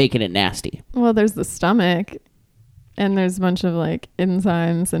hole, making it nasty. Well, there's the stomach, and there's a bunch of like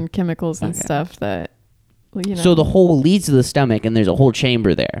enzymes and chemicals and stuff that, you know. So the hole leads to the stomach, and there's a whole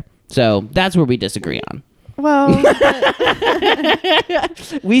chamber there. So that's where we disagree on. Well,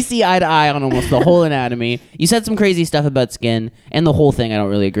 We see eye to eye on almost the whole anatomy. You said some crazy stuff about skin, and the whole thing I don't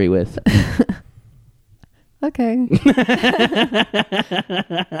really agree with. okay.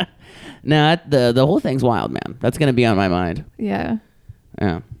 No, the whole thing's wild, man. That's gonna be on my mind. Yeah.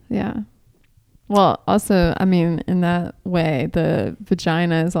 Yeah. Yeah. Well, also, I mean, in that way, the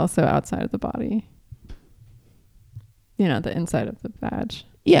vagina is also outside of the body. You know, the inside of the vag.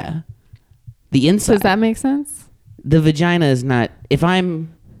 Yeah. The inside. Does that make sense? The vagina is not. The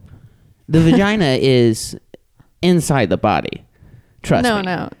vagina is inside the body. Trust me.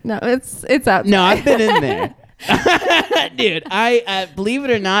 No. It's outside. No, I've been in there. Dude, I believe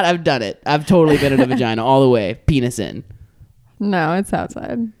it or not, I've done it. I've totally been in a vagina all the way, penis in. No, it's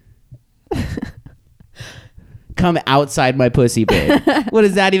outside. Come outside my pussy, babe. What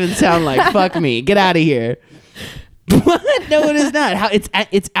does that even sound like? Fuck me. Get out of here. What? No, it is not. How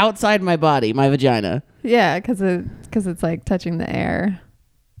it's outside my body, my vagina. Yeah, because it's like touching the air.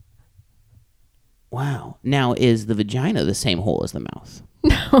 Wow. Now, is the vagina the same hole as the mouth?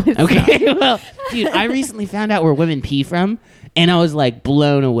 No, it's Okay, well, dude, I recently found out where women pee from, and I was like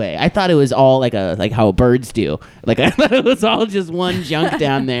blown away. I thought it was all like how birds do. Like I thought it was all just one junk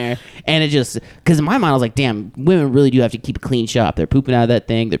down there, and it just because in my mind I was like, damn, women really do have to keep a clean shop. They're pooping out of that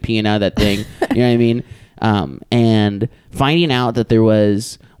thing, they're peeing out of that thing. You know what I mean? And finding out that there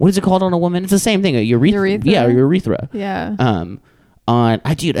was what is it called on a woman? It's the same thing, a urethra. Yeah, urethra. Yeah.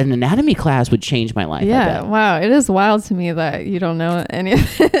 Dude, an anatomy class would change my life. I Yeah, bet. wow. It is wild to me that you don't know any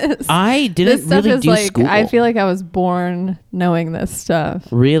of this. I This didn't stuff really is do like, school. I feel like I was born knowing this stuff.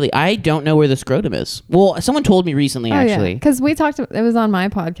 Really? I don't know where the scrotum is. Well, someone told me recently, actually. Because we talked, it was on my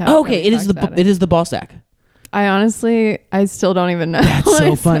podcast. Oh, okay, that we talked about it is the ball sack. I still don't even know. That's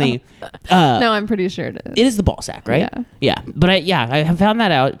so funny. No, I'm pretty sure it is. It is the ball sack, right? Yeah. Yeah. But I have found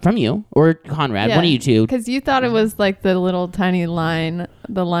that out from you or Conrad, one of you two. Because you thought it was like the little tiny line,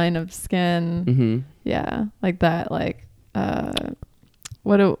 the line of skin. Mm-hmm. Yeah, like that. Like,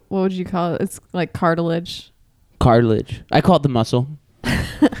 what would you call it? It's like cartilage. Cartilage. I call it the muscle.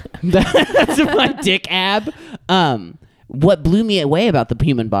 That's my dick ab. What blew me away about the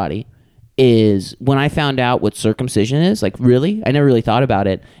human body is when I found out what circumcision is. Like, really? I never really thought about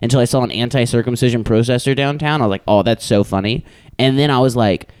it until I saw an anti-circumcision protester downtown. I was like, oh, that's so funny. And then I was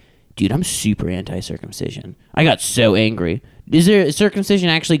like, dude, I'm super anti-circumcision. I got so angry. Is circumcision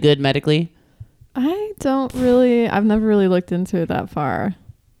actually good medically? I've never really looked into it that far.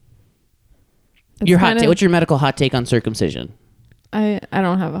 It's Your hot kind take. of- What's your medical hot take on circumcision? I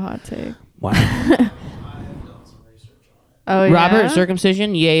don't have a hot take. Wow. I've done some research on Oh, Robert, yeah?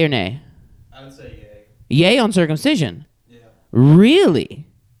 circumcision, yay or nay? it. I would say yay. Yay on circumcision. Yeah. Really?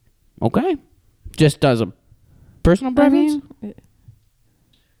 Okay. Just does a personal I preference? mean,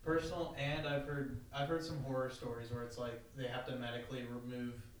 Personal, and I've heard some horror stories where it's like they have to medically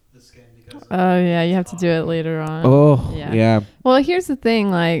remove the skin because. oh yeah, you have to do it later on. Oh, Yeah. yeah. Well, here's the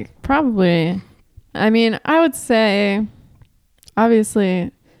thing, like probably, I mean, I would say,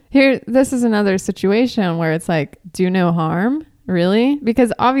 obviously, this is another situation where it's like, do no harm, really?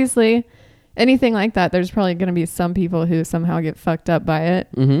 Because obviously, anything like that, there's probably going to be some people who somehow get fucked up by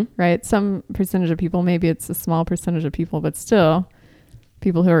it, Mm-hmm. right? Some percentage of people, maybe it's a small percentage of people, but still,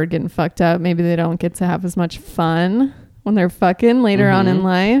 people who are getting fucked up, maybe they don't get to have as much fun when they're fucking later on in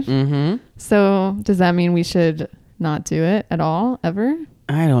life. Mm-hmm. So does that mean we should not do it at all, ever?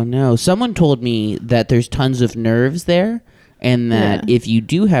 I don't know. Someone told me that there's tons of nerves there, and that Yeah. if you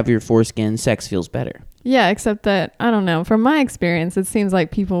do have your foreskin, sex feels better. Yeah, except that, I don't know. From my experience, it seems like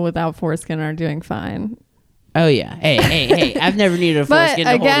people without foreskin are doing fine. Oh yeah. Hey. I've never needed a But foreskin to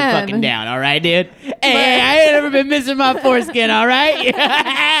hold it again- fucking down, all right, dude? Hey, I ain't never been missing my foreskin, all right?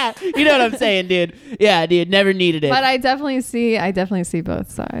 You know what I'm saying, dude? Yeah, dude, never needed it. But I definitely see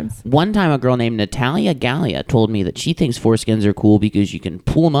both sides. One time a girl named Natalia Gallia told me that she thinks foreskins are cool because you can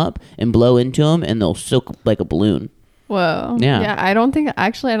pull them up and blow into them and they'll soak like a balloon. Whoa. Yeah. Yeah, I don't think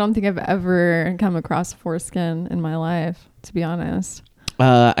I've ever come across foreskin in my life, to be honest.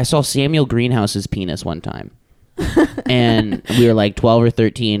 I saw Samuel Greenhouse's penis one time. And we were like 12 or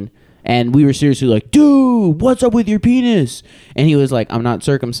 13. And we were seriously like, dude, what's up with your penis? And he was like, I'm not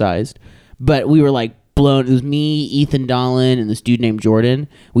circumcised. But we were like blown. It was me, Ethan Dolan, and this dude named Jordan.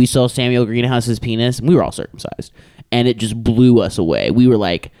 We saw Samuel Greenhouse's penis, and we were all circumcised. And it just blew us away. We were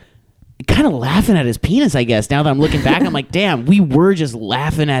like kind of laughing at his penis, I guess. Now that I'm looking back, I'm like, damn, we were just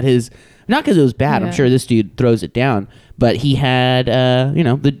laughing at his... Not because it was bad. I'm Yeah. sure this dude throws it down. But he had,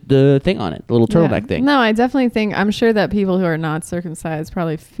 the thing on it, the little turtleneck thing. No, I definitely think, I'm sure that people who are not circumcised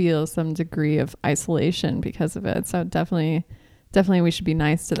probably feel some degree of isolation because of it. So definitely we should be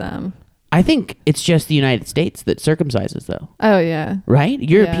nice to them. I think it's just the United States that circumcises, though. Oh, yeah. Right?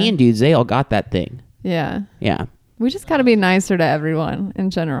 European dudes, they all got that thing. Yeah. Yeah. We just got to be nicer to everyone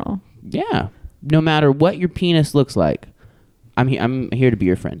in general. Yeah. No matter what your penis looks like, I'm here to be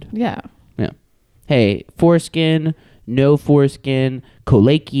your friend. Yeah. Yeah. Hey, foreskin, no foreskin,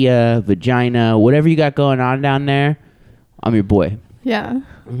 coliakia, vagina, whatever you got going on down there, I'm your boy. Yeah,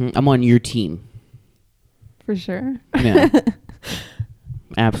 I'm on your team. for sure. Yeah.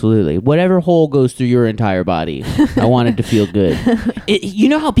 Absolutely. Whatever hole goes through your entire body, I want it to feel good. You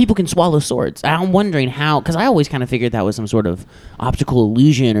know how people can swallow swords? I'm wondering how, because I always kind of figured that was some sort of optical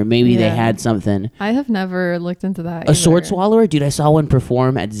illusion, or maybe they Yeah. had something. I have never looked into that. A sword either. swallower? Dude, I saw one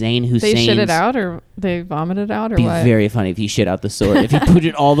perform at Zayn Hussein's. They shit it out or they vomit it out or Be what? very funny if he shit out the sword. If he put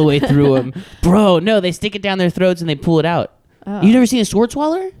it all the way through him. Bro, no, they stick it down their throats and they pull it out. Oh. You never seen a sword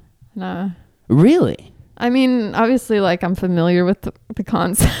swallower? Nah. Really? I mean, obviously, like, I'm familiar with the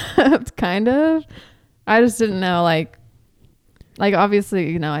concept, kind of. I just didn't know, like,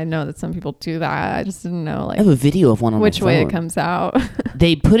 obviously, I know that some people do that. I just didn't know, I like, have a video of one on which my way phone. it comes out.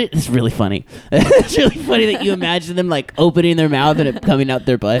 They put it. It's really funny. It's really funny that you imagine them like opening their mouth and it coming out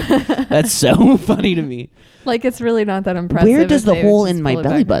their butt. That's so funny to me. Like, it's really not that impressive. Where does if the they hole just in my pull it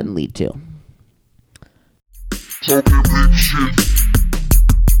belly back button in. lead to? Talking big shit.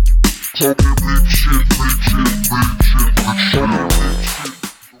 Talking big shit, big shit, big shit, big shit.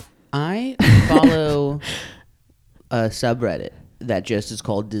 I follow a subreddit that just is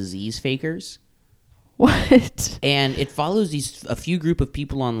called Disease Fakers. What? And it follows a few group of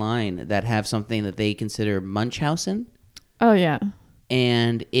people online that have something that they consider Munchausen. Oh, yeah.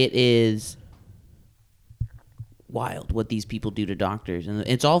 And it is wild what these people do to doctors. And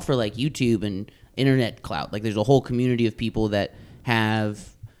it's all for like YouTube and internet clout. Like there's a whole community of people that have,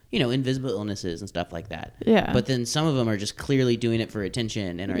 invisible illnesses and stuff like that. Yeah. But then some of them are just clearly doing it for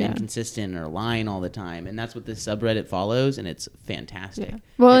attention and are Yeah. inconsistent or lying all the time. And that's what this subreddit follows. And it's fantastic. Yeah.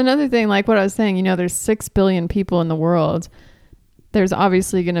 Well, another thing, like what I was saying, there's 6 billion people in the world. There's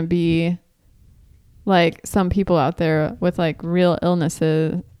obviously going to be like some people out there with like real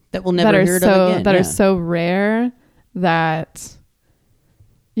illnesses That we'll never that are hear so of again. that yeah. are so rare that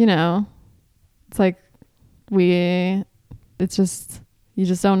it's like you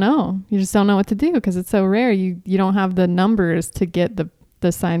just don't know. You just don't know what to do because it's so rare. You don't have the numbers to get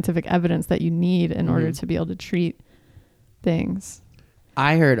the scientific evidence that you need in order to be able to treat things.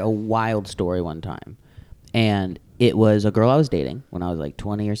 I heard a wild story one time, and it was a girl I was dating when I was like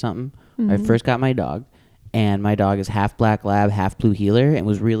 20 or something. I first got my dog, and my dog is half black lab, half blue heeler, and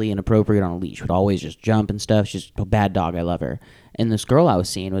was really inappropriate on a leash. Would always just jump and stuff. She's a bad dog. I love her. And this girl I was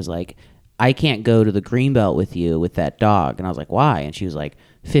seeing was like, I can't go to the Greenbelt with you with that dog. And I was like, why? And she was like,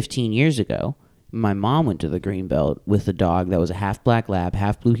 15 years ago, my mom went to the Greenbelt with a dog that was a half black lab,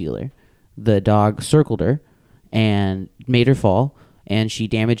 half blue heeler. The dog circled her and made her fall, and she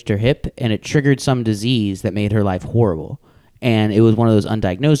damaged her hip, and it triggered some disease that made her life horrible. And it was one of those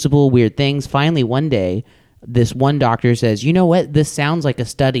undiagnosable weird things. Finally, one day, this one doctor says, you know what? This sounds like a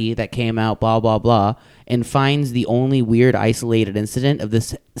study that came out, blah, blah, blah, and finds the only weird isolated incident of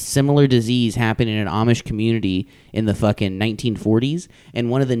this similar disease happening in an Amish community in the fucking 1940s. And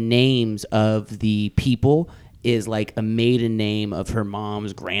one of the names of the people is like a maiden name of her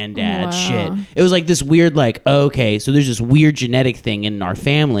mom's granddad. Wow. Shit. It was like this weird, like, okay, so there's this weird genetic thing in our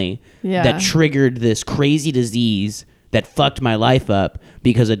family Yeah. that triggered this crazy disease that fucked my life up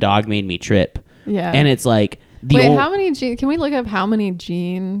because a dog made me trip. Yeah. And it's like, Wait, how many genes? Can we look up how many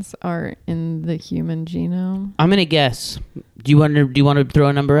genes are in the human genome? I'm gonna guess. Do you want to throw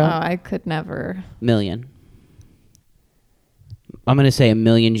a number Oh, out? I could never. Million. I'm gonna say 1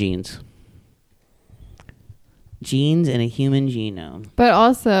 million genes. Genes in a human genome. But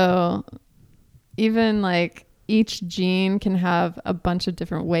also, even like each gene can have a bunch of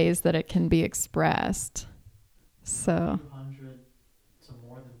different ways that it can be expressed. So 200 to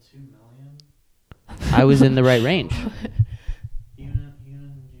more than 2 million. I was in the right range. Human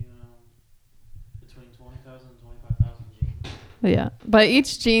genome between 20,000 and 25,000 genes. yeah, but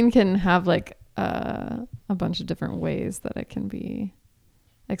each gene can have like a bunch of different ways that it can be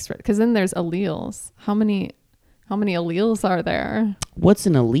expressed. Because then there's alleles. How many alleles are there? What's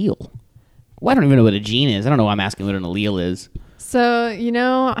an allele? Well, I don't even know what a gene is. I don't know why I'm asking what an allele is. So you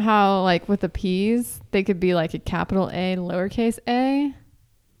know how like with the P's, they could be like a capital A, lowercase a.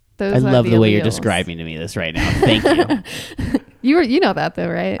 Those I are love the way you're alleles. describing to me this right now. Thank you. You know that though,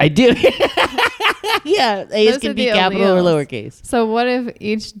 right? I do. Yeah, A's Those can are be the capital or alleles. lowercase. So what if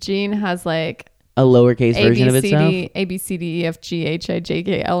each gene has like A lowercase A, version B, of C, itself. D, A, B, C, D, E, F, G, H, I, J,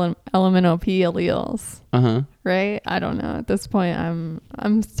 K, L, M, N, O, P alleles, right? I don't know. At this point,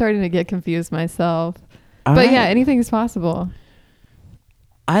 I'm starting to get confused myself. But yeah, anything's possible.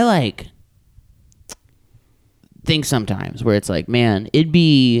 I like think sometimes where it's like, man, it'd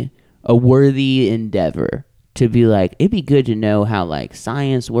be a worthy endeavor to be like, it'd be good to know how like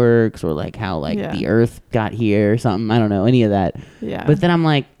science works or like how like Yeah. the earth got here or something. I don't know any of that. Yeah. But then I'm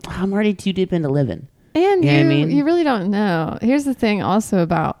like, I'm already too deep into living. And You know what I mean? you really don't know. Here's the thing also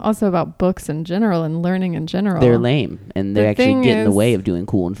about books in general and learning in general. They're lame and they The actually thing get in the is- way of doing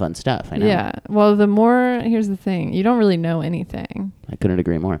cool and fun stuff. I know. Yeah. Well, here's the thing. You don't really know anything. I couldn't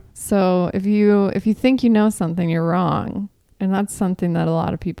agree more. So if you think you know something, you're wrong. And that's something that a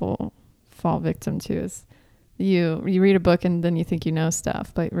lot of people fall victim to is you read a book and then you think you know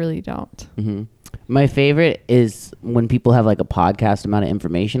stuff, but really you don't. hmm My favorite is when people have like a podcast amount of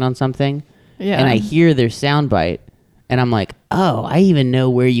information on something. Yeah. And I hear their soundbite, and I'm like, oh, I even know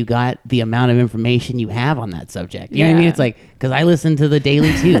where you got the amount of information you have on that subject. You know what I mean? Yeah. It's like, because I listen to the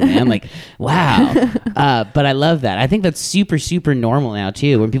Daily too, man. Like, wow. But I love that. I think that's super, super normal now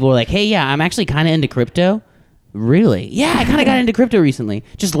too, when people are like, hey, yeah, I'm actually kind of into crypto. Really? Yeah, I kind of got into crypto recently,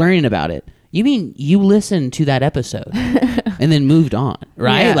 just learning about it. You mean you listened to that episode and then moved on,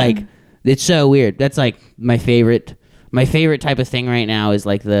 right? Yeah. Like, it's so weird. That's like my favorite type of thing right now is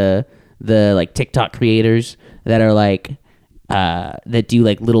like the like TikTok creators that are like that do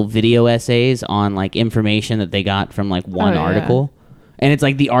like little video essays on like information that they got from like one Oh, yeah. article. And it's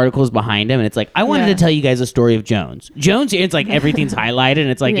like the articles behind them, and it's like, I wanted Yeah. to tell you guys a story of Jones. It's like everything's highlighted, and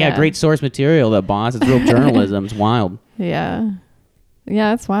it's like, yeah, Yeah. great source material, that boss. It's real journalism. It's wild. Yeah.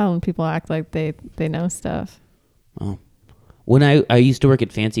 Yeah, it's wild when people act like they know stuff. Oh. When I used to work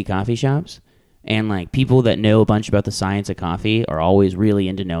at fancy coffee shops, and like people that know a bunch about the science of coffee are always really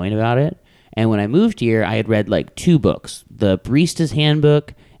into knowing about it. And when I moved here, I had read like 2 books, the Barista's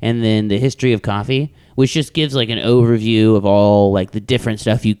Handbook and then the History of Coffee, which just gives like an overview of all like the different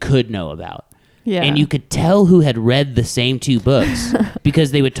stuff you could know about. Yeah. And you could tell who had read the same 2 books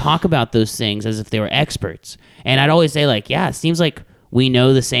because they would talk about those things as if they were experts. And I'd always say like, yeah, it seems like we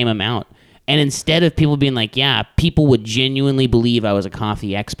know the same amount. And instead of people being like, yeah, people would genuinely believe I was a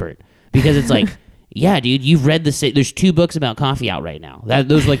coffee expert, because it's like, yeah, dude, you've read there's 2 books about coffee out right now.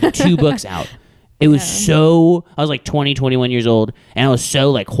 Those are like the 2 books out. It was so, I was like 20, 21 years old, and I was so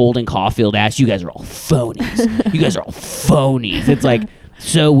like holding Caulfield ass, you guys are all phonies. You guys are all phonies. It's like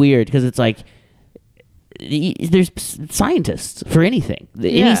so weird because it's like, there's scientists for anything.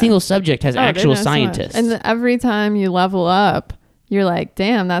 Any Yeah. single subject has Oh, they actual know so much. scientists. And every time you level up, you're like,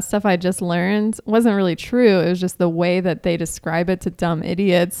 damn, that stuff I just learned wasn't really true. It was just the way that they describe it to dumb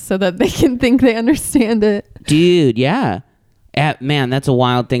idiots so that they can think they understand it. Dude, yeah. Man, that's a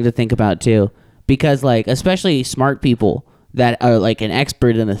wild thing to think about too. Because like, especially smart people that are like an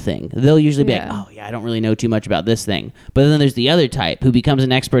expert in a thing, they'll usually be like, Yeah. oh yeah, I don't really know too much about this thing. But then there's the other type who becomes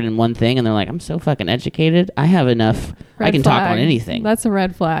an expert in one thing and they're like, I'm so fucking educated. I have enough. I Red can talk on flag. anything. That's a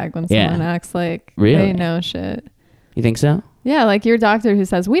red flag when Yeah. someone acts like Really? they know shit. You think so? Yeah, like your doctor who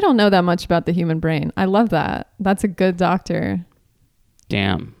says, we don't know that much about the human brain. I love that. That's a good doctor.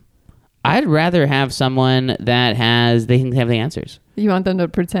 Damn. I'd rather have someone that they can have the answers. You want them to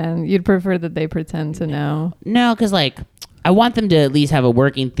pretend. You'd prefer that they pretend to know. No, because like I want them to at least have a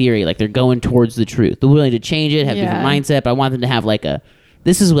working theory, like they're going towards the truth. They're willing to change it, have a different Yeah. mindset, but I want them to have like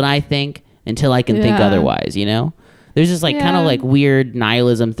this is what I think until I can think Yeah. otherwise, you know? There's this like kind Yeah. of like weird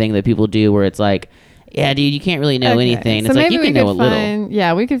nihilism thing that people do where it's like, Yeah, dude, you can't really know Okay, anything. so It's like maybe you we can know a could little. find,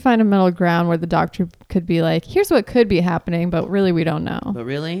 yeah, we could find a middle ground where the doctor could be like, here's what could be happening, but really we don't know. But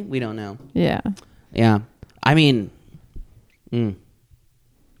really, we don't know. Yeah. Yeah. I mean,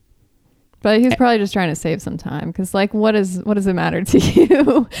 But he's probably just trying to save some time because, like, what does it matter to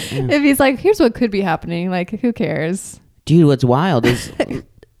you if he's like, here's what could be happening? Like, who cares? dude, what's wild is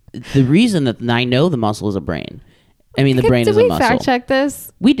the reason that I know the muscle is a brain. I mean, the brain Did is a we muscle. fact check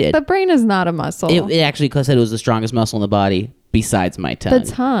this? We did. The brain is not a muscle. It actually said it was the strongest muscle in the body besides my tongue. The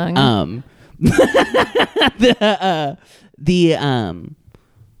tongue.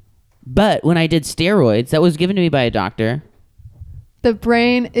 But when I did steroids, that was given to me by a doctor. The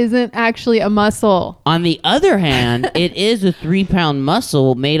brain isn't actually a muscle. On the other hand, it is a 3-pound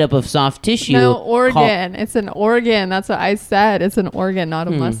muscle made up of soft tissue. No, called- organ. It's an organ. That's what I said. It's an organ, not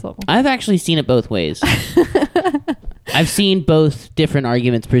a muscle. I've actually seen it both ways. I've seen both different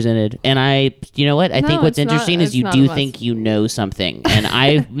arguments presented, and you know what? I think No, what's it's not- interesting is it's you not do a muscle. think you know something, and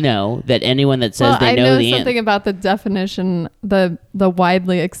I know that anyone that says Well, they I know know the something answer. about the definition, the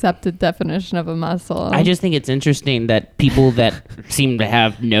widely accepted definition of a muscle. I just think it's interesting that people that seem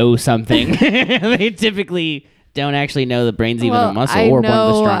to know something, they typically don't actually know the brain's even a muscle or one of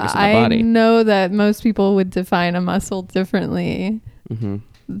the strongest in the body. I know that most people would define a muscle differently Mm-hmm.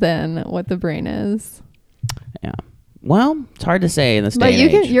 than what the brain is. Yeah. Well, it's hard to say in this But day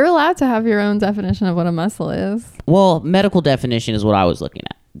and age. you're allowed to have your own definition of what a muscle is. Well, medical definition is what I was looking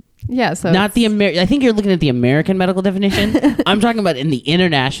at. Yeah, so Not the it's- I think you're looking at the American medical definition. I'm talking about in the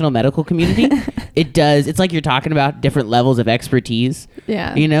international medical community. It's like you're talking about different levels of expertise.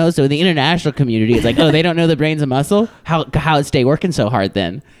 Yeah. You know, so in the international community, it's like, oh, they don't know the brain's a muscle. How it stay working so hard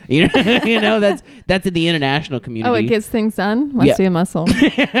then? You know, that's in the international community. Oh, it gets things done? Must Yeah. be a muscle.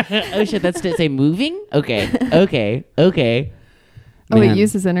 Oh shit, that's to say moving. Okay. Oh, Man. it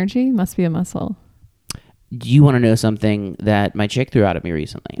uses energy? Must be a muscle. Do you want to know something that my chick threw out at me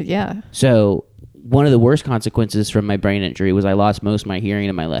recently? Yeah. So one of the worst consequences from my brain injury was I lost most of my hearing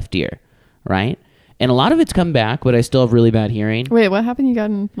in my left ear, right? And a lot of it's come back, but I still have really bad hearing. Wait, what happened? You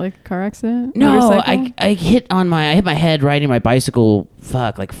got in like a car accident? No, Motorcycle? I hit my head riding my bicycle,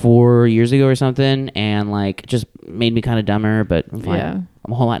 like 4 years ago or something, and like just made me kind of dumber, but I'm fine. Yeah.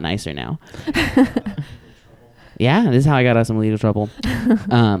 I'm a whole lot nicer now. Yeah, this is how I got out of some legal trouble.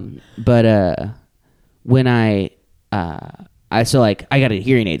 But when I got a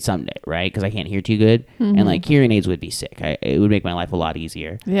hearing aid someday, right? Because I can't hear too good, and like hearing aids would be sick. It would make my life a lot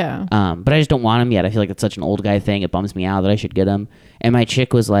easier. Yeah. But I just don't want them yet. I feel like it's such an old guy thing. It bums me out that I should get them. And my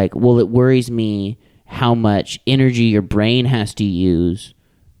chick was like, well, it worries me how much energy your brain has to use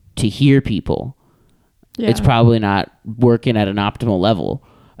to hear people. Yeah. It's probably not working at an optimal level.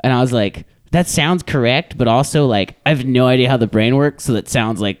 And I was like, that sounds correct, but also like I have no idea how the brain works, so that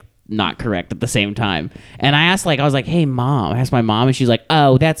sounds like not correct at the same time. And I was like, hey mom, I asked my mom, and she's like,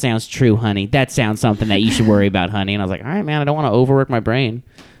 oh, that sounds true, honey. That sounds something that you should worry about, honey. And I was like, all right, man, I don't want to overwork my brain.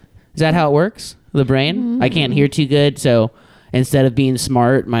 Is that how it works? The brain? I can't hear too good, so instead of being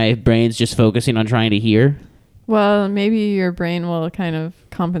smart, my brain's just focusing on trying to hear. Well, maybe your brain will kind of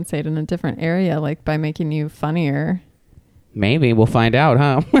compensate in a different area, like by making you funnier. Maybe we'll find out,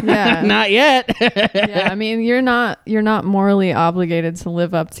 huh? Yeah. Not yet. Yeah, I mean, you're not morally obligated to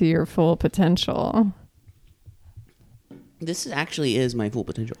live up to your full potential. This actually is my full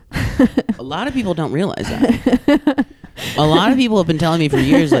potential. A lot of people don't realize that. A lot of people have been telling me for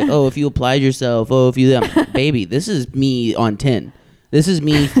years, like, oh, if you applied yourself, baby, this is me on 10. This is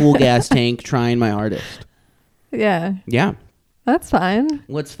me full gas tank trying my hardest. Yeah, Yeah. that's fine.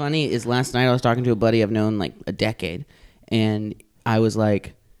 What's funny is last night I was talking to a buddy I've known like a decade, and I was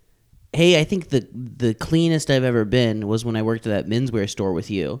like, hey, I think the cleanest I've ever been was when I worked at that menswear store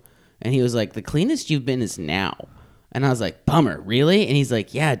with you. And he was like, the cleanest you've been is now. And I was like, bummer, really? And he's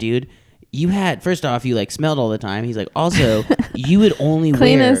like, yeah, dude. You had, first off, you like smelled all the time. He's like, also, you would only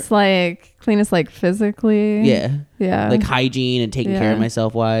Cleanest like physically. Yeah. Yeah. Like hygiene and taking care Yeah. of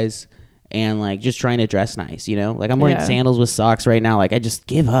myself wise. And like just trying to dress nice, you know? Like I'm wearing Yeah. sandals with socks right now. Like I just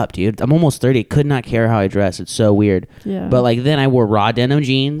give up, dude. I'm almost 30. Could not care how I dress. It's so weird. Yeah. But like then I wore raw denim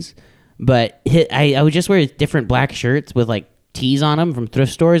jeans. But I would just wear different black shirts with like tees on them from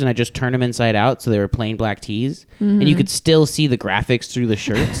thrift stores, and I just turn them inside out so they were plain black tees. And you could still see the graphics through the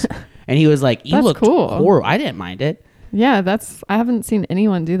shirts. And he was like, you That's look cool. horrible. I didn't mind it. Yeah, I haven't seen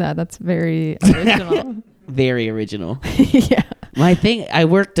anyone do that. That's very original. Very original. Yeah. My thing, I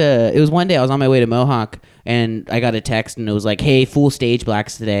worked, it was one day I was on my way to Mohawk, and I got a text, and it was like, hey, full stage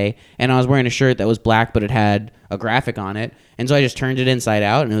blacks today. And I was wearing a shirt that was black, but it had a graphic on it. And so I just turned it inside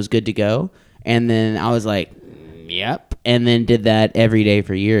out, and it was good to go. And then I was like, yep. and then did that every day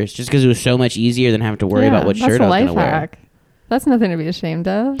for years, just because it was so much easier than having to worry about what that's shirt a I was life gonna wear. hack. That's nothing to be ashamed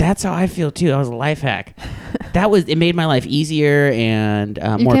of. That's how I feel too. That was a life hack. It made my life easier and You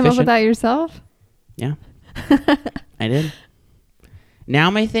more came efficient. up with that yourself? Yeah, I did. Now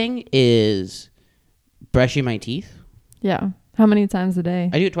my thing is brushing my teeth. Yeah. How many times a day?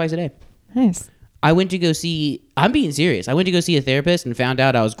 I do it twice a day. Nice. I went to go see, I'm being serious. I went to go see a therapist and found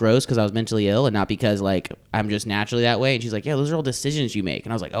out I was gross because I was mentally ill and not because like I'm just naturally that way. And she's like, yeah, those are all decisions you make.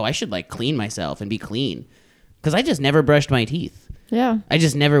 And I was like, oh, I should like clean myself and be clean. Because I just never brushed my teeth. Yeah. I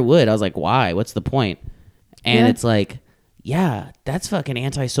just never would. I was like, why? What's the point? And Yeah. it's like, yeah, that's fucking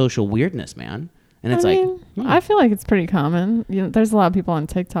antisocial weirdness, man. And it's I like, mean, I feel like it's pretty common. There's a lot of people on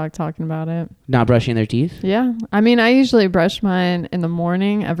TikTok talking about it. not brushing their teeth. Yeah. I mean, I usually brush mine in the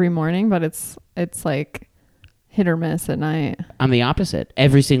morning, every morning, but it's like hit or miss at night. I'm the opposite.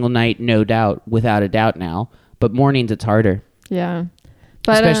 Every single night, no doubt, without a doubt now. But mornings, it's harder. Yeah.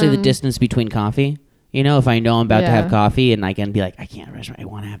 But, Especially the distance between coffee. You know, if I know I'm about to Yeah. have coffee and I can be like, I can't brush my, I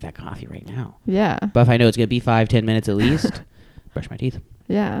want to have that coffee right now. Yeah. But if I know it's going to be 5-10 minutes at least, brush my teeth.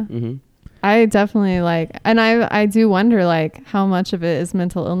 Yeah. Mm-hmm. I definitely like, and I do wonder like how much of it is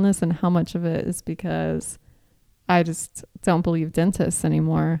mental illness and how much of it is because I just don't believe dentists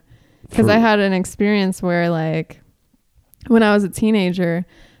anymore. Because I had an experience where like when I was a teenager,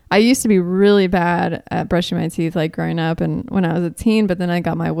 I used to be really bad at brushing my teeth like growing up and when I was a teen, but then I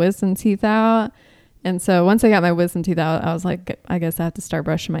got my wisdom teeth out. And so once I got my wisdom teeth out, I was like, I guess I have to start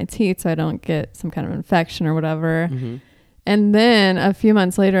brushing my teeth so I don't get some kind of infection or whatever. Mm-hmm. And then a few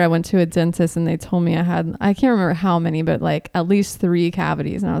months later, I went to a dentist and they told me I can't remember how many, but like at least 3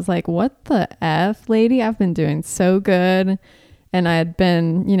 cavities. And I was like, what the F, lady? I've been doing so good. And I had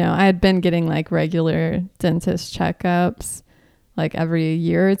been getting like regular dentist checkups like every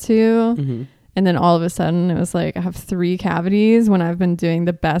year or 2. Mm-hmm. And then all of a sudden it was like, I have 3 cavities when I've been doing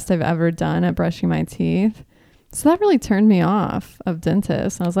the best I've ever done at brushing my teeth. So that really turned me off of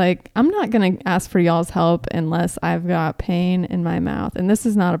dentists. I was like, I'm not going to ask for y'all's help unless I've got pain in my mouth. And this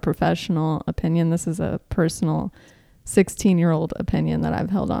is not a professional opinion. This is a personal 16-year-old opinion that I've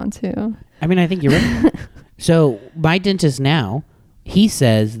held on to. I mean, I think you're right. So my dentist now, he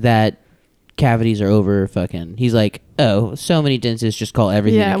says that cavities are over fucking. He's like, oh, so many dentists just call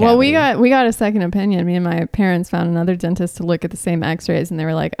everything a Yeah, cavity. well, we got a second opinion. Me and my parents found another dentist to look at the same x-rays and they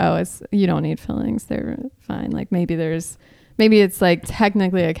were like, oh, you don't need fillings. They're fine. Like maybe it's like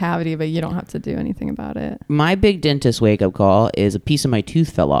technically a cavity, but you don't have to do anything about it. My big dentist wake-up call is a piece of my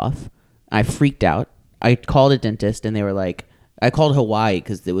tooth fell off. I freaked out. I called a dentist and they were like, I called Hawaii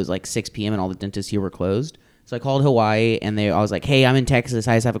because it was like 6 p.m. and all the dentists here were closed. So I called Hawaii and I was like, hey, I'm in Texas.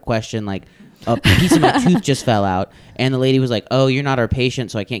 I just have a question. Like a piece of my tooth just fell out. And the lady was like, oh, you're not our patient,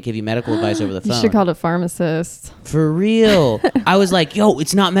 so I can't give you medical advice over the phone. You should call a pharmacist. For real. I was like, yo,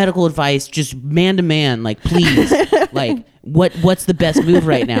 it's not medical advice, just man to man, like please. Like what's the best move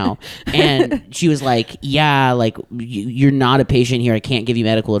right now? And she was like, yeah, like you're not a patient here. I can't give you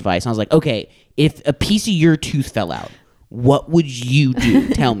medical advice. And I was like, okay, if a piece of your tooth fell out, what would you do?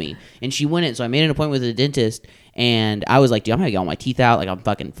 Tell me. And she wouldn't. So I made an appointment with a dentist and I was like, dude, I'm gonna get all my teeth out. Like I'm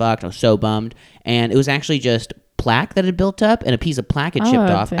fucking fucked. I was so bummed. And it was actually just plaque that had built up and a piece of plaque had chipped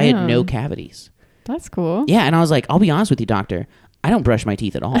off. Damn. I had no cavities. That's cool. Yeah, and I was like, I'll be honest with you, doctor. I don't brush my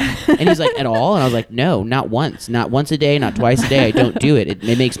teeth at all. And he's like, at all? And I was like, no, not once. Not once a day, not twice a day. I don't do it.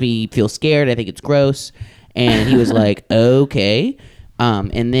 It makes me feel scared. I think it's gross. And he was like, okay.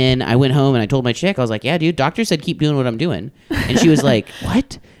 And then I went home and I told my chick, I was like, yeah, dude, doctor said keep doing what I'm doing. And she was like,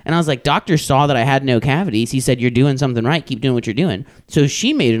 what? And I was like, doctor saw that I had no cavities. He said, you're doing something right. Keep doing what you're doing. So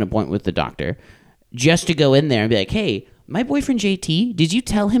she made an appointment with the doctor just to go in there and be like, hey, my boyfriend JT, did you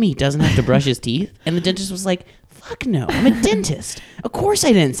tell him he doesn't have to brush his teeth? And the dentist was like, fuck no, I'm a dentist. Of course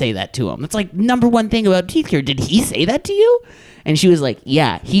I didn't say that to him. That's like number one thing about teeth care. Did he say that to you? And she was like,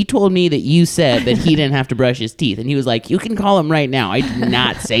 yeah, he told me that you said that he didn't have to brush his teeth. And he was like, you can call him right now. I did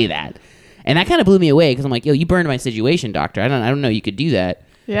not say that. And that kind of blew me away because I'm like, yo, you burned my situation, doctor. I don't know you could do that.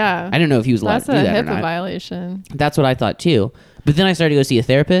 Yeah. I don't know if he was allowed That's to do a that or HIPAA not. violation. That's what I thought too. But then I started to go see a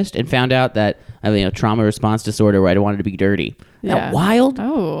therapist and found out that I have a trauma response disorder where I wanted to be dirty. Yeah. That wild?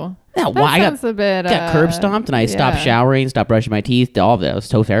 Oh. That That wild. I sounds a bit, got curb stomped and I stopped yeah. showering, stopped brushing my teeth, all of that. I was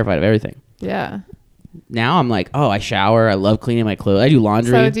so terrified of everything. Yeah. Now I'm like, oh, I shower. I love cleaning my clothes. I do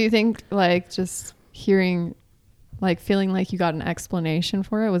laundry. So do you think like just hearing, like feeling like you got an explanation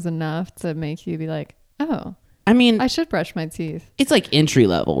for it was enough to make you be like, oh, I mean, I should brush my teeth? it's like entry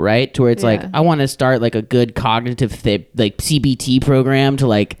level, right? To where it's like, Yeah. I want to start like a good cognitive like CBT program to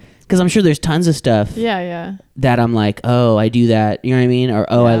like, because I'm sure there's tons of stuff Yeah, yeah. that I'm like, oh, I do that. You know what I mean? Or,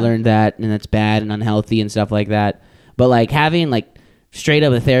 oh, I Yeah. learned that and that's bad and unhealthy and stuff like that. But like having like straight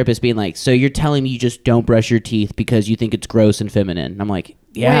up a therapist being like, so you're telling me you just don't brush your teeth because you think it's gross and feminine. And I'm like,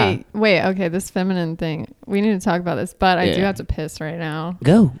 yeah. Wait. Okay, this feminine thing. We need to talk about this, but I do Yeah. have to piss right now.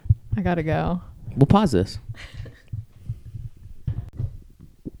 Go. I gotta go. We'll pause this.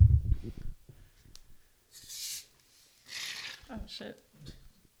 Oh shit.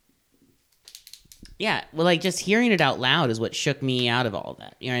 Yeah, well, like just hearing it out loud is what shook me out of all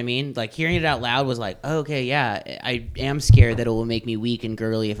that. You know what I mean? Like hearing it out loud was like, oh, okay, yeah, I am scared that it will make me weak and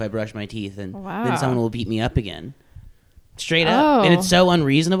girly if I brush my teeth, and Wow. then someone will beat me up again. Straight up, and it's so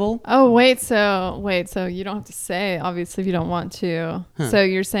unreasonable. Oh wait, so you don't have to say, obviously, if you don't want to. Huh. So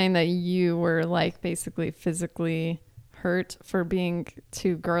you're saying that you were like basically physically hurt for being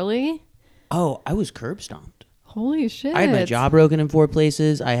too girly? Oh, I was curb stomped. Holy shit! I had my jaw broken in 4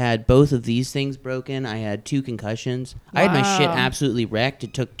 places. I had both of these things broken. I had 2 concussions. I had my shit Wow. absolutely wrecked.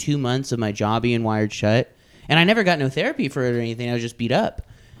 It took 2 months of my jaw being wired shut, and I never got no therapy for it or anything. I was just beat up,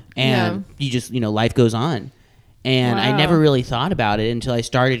 and you just life goes on. And I Wow. never really thought about it until I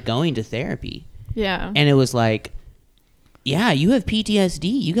started going to therapy. Yeah. And it was like, yeah, you have PTSD.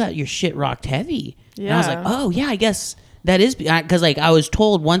 You got your shit rocked heavy. And I was like, Yeah. oh, yeah, I guess that is. Because, like, I was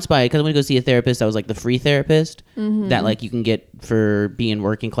told once because I went to go see a therapist. I was, like, the free therapist that, like, you can get for being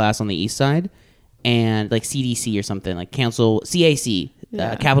working class on the east side. And, like, CDC or something, like, CAC,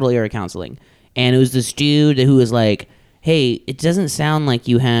 Yeah. Capital Area Counseling. And it was this dude who was like, hey, it doesn't sound like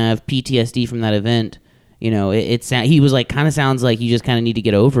you have PTSD from that event. You know, he was like, kind of sounds like you just kind of need to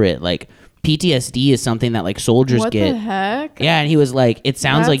get over it. Like PTSD is something that like soldiers what get. the heck? Yeah, and he was like, it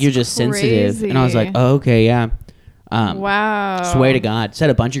sounds like That's you're just sensitive. crazy. And I was like, oh, okay, yeah. Wow. Swear to God, said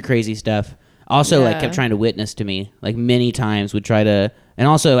a bunch of crazy stuff. Also, like Yeah. kept trying to witness to me, like many times would try to, and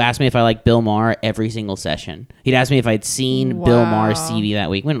also asked me if I liked Bill Maher every single session. He'd ask me if I'd seen Bill Maher's Wow. CD that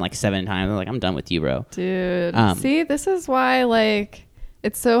week. Went like 7 times. I was like, I'm done with you, bro. Dude. Um, See, this is why like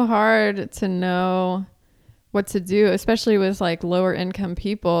it's so hard to know what to do, especially with like lower income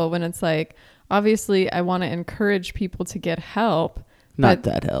people, when it's like, obviously I want to encourage people to get help. Not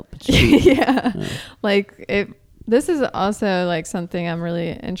but- that help. yeah. Like this is also like something I'm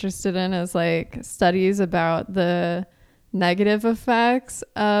really interested in, is like studies about the negative effects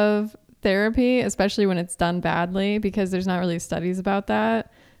of therapy, especially when it's done badly, because there's not really studies about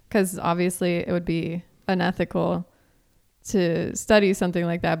that, because obviously it would be unethical to study something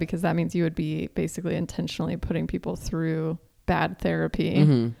like that, because that means you would be basically intentionally putting people through bad therapy.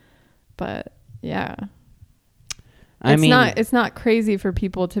 Mhm. But yeah, I mean, it's not crazy for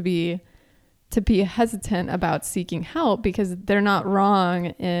people to be hesitant about seeking help, because they're not wrong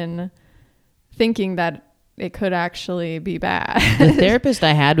in thinking that it could actually be bad. the therapist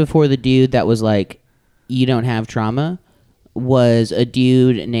I had before the dude that was like, you don't have trauma, was a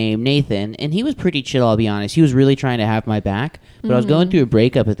dude named Nathan, and he was pretty chill, I'll be honest. He was really trying to have my back, but I was going through a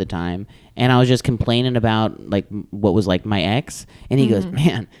breakup at the time, and I was just complaining about like what was like my ex, and he goes,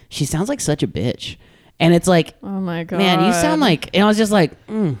 man, she sounds like such a bitch. And it's like, Oh my god, man, you sound like, and I was just like,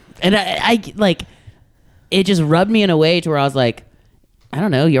 and I like, it just rubbed me in a way to where I was like, I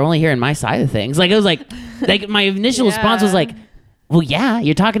don't know, you're only hearing my side of things. Like it was like my initial response was Yeah. like, well, yeah,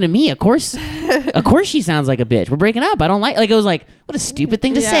 you're talking to me. Of course she sounds like a bitch. We're breaking up. I don't like it was like, what a stupid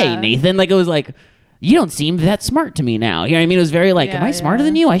thing to say, Yeah. Nathan. Like it was like, you don't seem that smart to me now. You know what I mean? It was very like, am Yeah, I smarter yeah.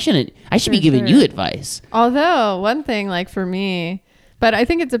 than you? I should be For giving sure. you advice. Although one thing, like for me, but I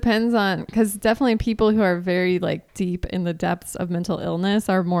think it depends on, because definitely people who are very like deep in the depths of mental illness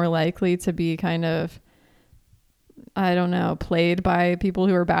are more likely to be kind of, I don't know, played by people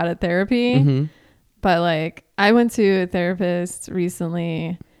who are bad at therapy. Mhm. But like I went to a therapist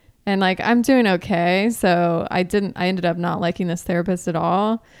recently, and like I'm doing okay. So I ended up not liking this therapist at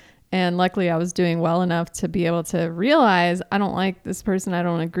all. And luckily I was doing well enough to be able to realize I don't like this person. I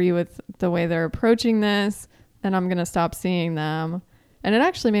don't agree with the way they're approaching this, and I'm going to stop seeing them. And it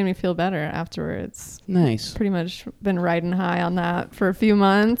actually made me feel better afterwards. Nice. Pretty much been riding high on that for a few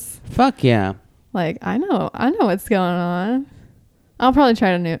months. Fuck yeah. Like I know what's going on. I'll probably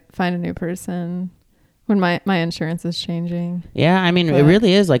try to find a new person when my insurance is changing. Yeah, I mean, it But-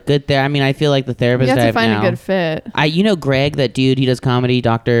 really is like good there. I mean, I feel like the You therapist have I to have find now, a good fit. Greg, that dude, he does comedy,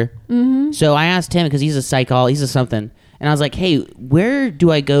 doctor. Mm-hmm. So I asked him, because he's a psychologist, he's a something, and I was like, hey, where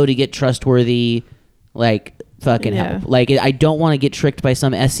do I go to get trustworthy, like, fucking Yeah. help? Like, I don't want to get tricked by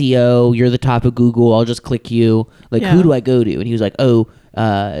some SEO. You're the top of Google. I'll just click you. Like, Yeah. who do I go to? And he was like, go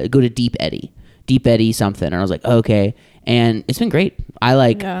to Deep Eddy something. And I was like, okay. And it's been great.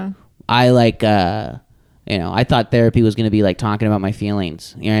 I thought therapy was going to be like talking about my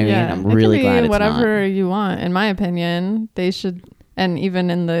feelings. You know what I mean? I'm it really can be glad it's whatever not. you want. In my opinion, they should, and even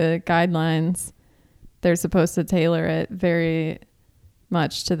in the guidelines, they're supposed to tailor it very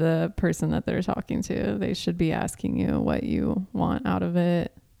much to the person that they're talking to. They should be asking you what you want out of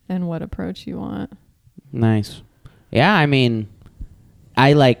it and what approach you want. Nice. Yeah, I mean,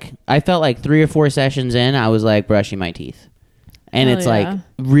 I felt like 3 or 4 sessions in, I was like brushing my teeth. And Hell it's yeah. like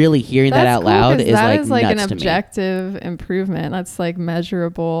really hearing that out cool, loud 'cause is that like is like nuts an to me. objective improvement. That's like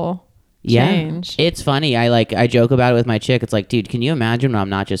measurable Yeah. change. It's funny. I joke about it with my chick. It's like, dude, can you imagine when I'm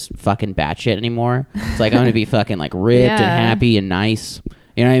not just fucking batshit anymore? It's like I'm gonna be fucking like ripped and Yeah. happy and nice.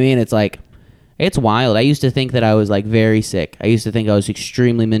 You know what I mean? It's like, it's wild. I used to think that I was like very sick. I used to think I was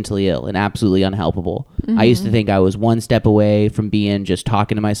extremely mentally ill and absolutely unhelpable. I used to think I was one step away from being just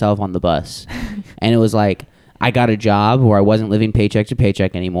talking to myself on the bus. And it was like, I got a job where I wasn't living paycheck to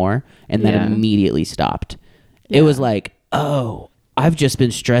paycheck anymore, and then Yeah. immediately stopped. It Yeah. was like, oh, I've just been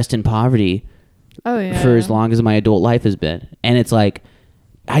stressed in poverty Oh yeah. for as long as my adult life has been. And it's like,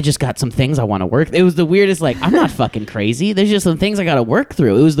 I just got some things I want to work. It was the weirdest, like, I'm not fucking crazy. There's just some things I got to work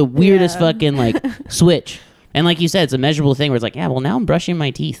through. It was the weirdest Yeah. fucking, like, switch. And like you said, it's a measurable thing where it's like, yeah, well, now I'm brushing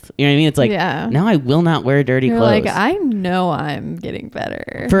my teeth. You know what I mean? It's like, Yeah. now I will not wear dirty You're clothes. like, I know I'm getting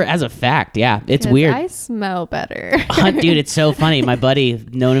better. As a fact, yeah. It's 'Cause weird. I smell better. Dude, it's so funny. My buddy,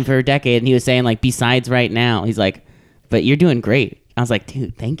 known him for a decade, and he was saying, like, besides right now, he's like, but you're doing great. I was like,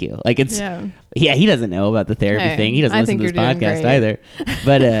 dude, thank you. Like, it's, yeah, he doesn't know about the therapy Hey, thing. He doesn't I listen to think this you're doing podcast great. either.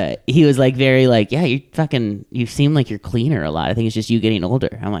 But he was like, very like, yeah, you seem like you're cleaner a lot. I think it's just you getting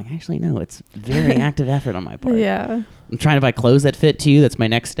older. I'm like, actually, no, it's very active effort on my part. Yeah. I'm trying to buy clothes that fit too. That's my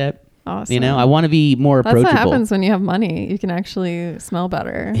next step. Awesome. You know, I want to be more That's approachable. what happens when you have money. You can actually smell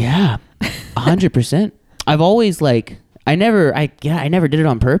better. Yeah, 100%. I've always like, I never did it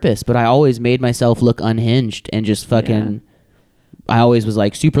on purpose, but I always made myself look unhinged and just fucking. I always was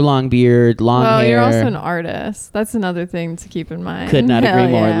like super long beard, long Well, hair. you're also an artist. That's another thing to keep in mind. Could not Hell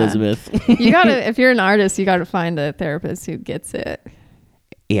agree more, yeah. Elizabeth. You gotta, if you're an artist, you gotta find a therapist who gets it.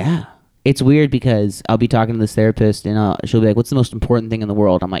 Yeah. It's weird because I'll be talking to this therapist and she'll be like, what's the most important thing in the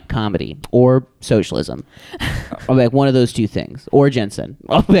world? I'm like, comedy or socialism. I'll be like, one of those 2 things. Or Jensen.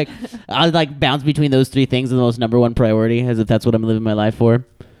 I'll like bounce between those 3 things as the most number one priority, as if that's what I'm living my life for.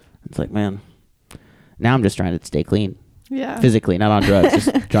 It's like, man, now I'm just trying to stay clean. Yeah. Physically, not on drugs.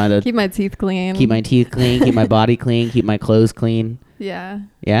 Just trying to Keep my teeth clean. keep my teeth clean, keep my body clean, keep my clothes clean. Yeah.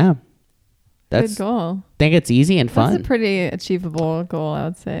 Yeah. Good That's, goal. think it's easy and fun. That's a pretty achievable goal, I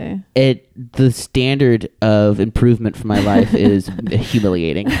would say. The standard of improvement for my life is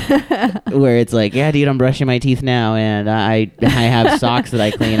humiliating. Where it's like, yeah, dude, I'm brushing my teeth now, and I have socks that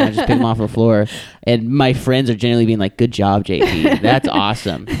I clean. I just pick them off the floor, and my friends are generally being like, "Good job, JP. That's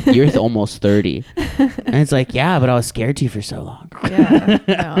awesome. You're almost 30." And it's like, yeah, but I was scared to for so long. Yeah.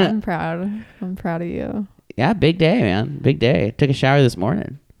 No, I'm proud. I'm proud of you. Yeah, big day, man. Big day. Took a shower this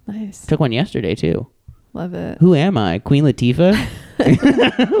morning. Nice. Took one yesterday too. Love it. Who am I? Queen Latifah?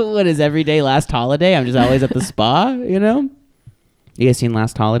 What is every day Last Holiday? I'm just always at the spa, you know? You guys seen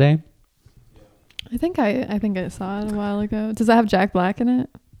Last Holiday? I think I saw it a while ago. Does that have Jack Black in it?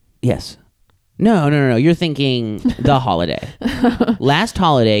 Yes. No. You're thinking The Holiday. Last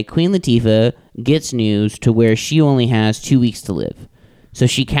Holiday, Queen Latifah gets news to where she only has 2 weeks to live. So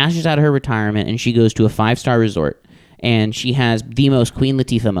she cashes out of her retirement and she goes to a 5-star resort. And she has the most Queen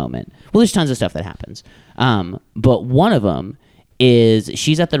Latifah moment. Well, there's tons of stuff that happens. But one of them is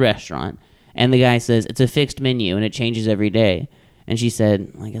she's at the restaurant and the guy says, it's a fixed menu and it changes every day. And she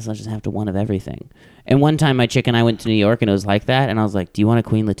said, I guess I'll just have to one of everything. And one time my chick and I went to New York and it was like that. And I was like, do you want a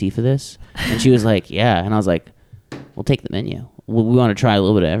Queen Latifah this? And she was like, yeah. And I was like, we'll take the menu. We want to try a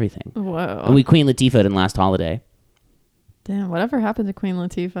little bit of everything. Whoa. And we Queen Latifah'd in Last Holiday. Damn, whatever happened to Queen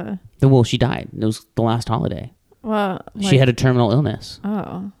Latifah? Well, she died. It was the last holiday. Well, She had a terminal illness.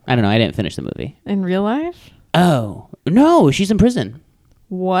 Oh. I don't know. I didn't finish the movie. In real life? Oh, no, she's in prison.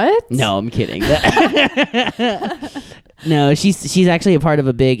 What? No, I'm kidding. No, she's actually a part of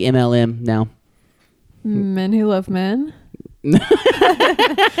a big MLM now. Men Who Love Men?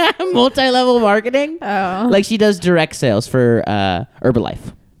 Multi-level marketing? Oh. Like she does direct sales for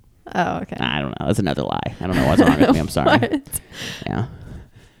Herbalife. Oh, okay. I don't know. That's another lie. I don't know what's wrong with me. I'm sorry. What? Yeah.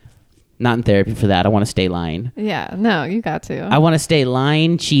 Not in therapy for that. I want to stay lying. Yeah, no, you got to. I want to stay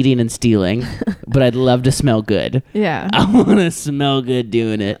lying, cheating, and stealing, but I'd love to smell good. Yeah. I want to smell good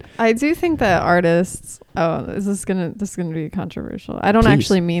doing it. I do think that artists, this is gonna be controversial. I don't Please.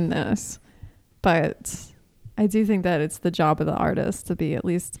 actually mean this, but I do think that it's the job of the artist to be at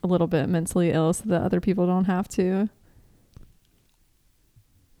least a little bit mentally ill so that other people don't have to.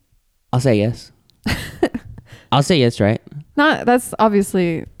 I'll say yes. I'll say yes, right? That's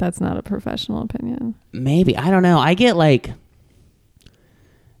not a professional opinion. Maybe. I don't know. I get like,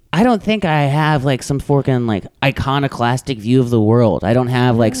 I don't think I have like some fucking like iconoclastic view of the world. I don't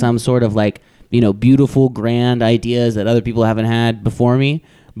have like some sort of like, beautiful, grand ideas that other people haven't had before me.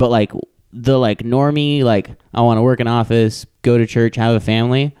 But like the like normie, like I want to work in office, go to church, have a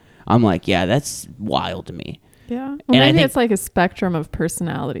family. I'm like, yeah, that's wild to me. Yeah. Well, And I maybe think- it's like a spectrum of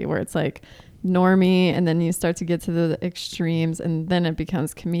personality where it's like normie and then you start to get to the extremes and then it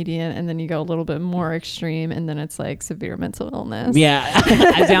becomes comedian and then you go a little bit more extreme and then it's like severe mental illness. Yeah,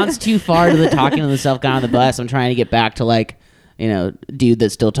 I bounced too far to the talking to myself guy on the bus. I'm trying to get back to like, dude that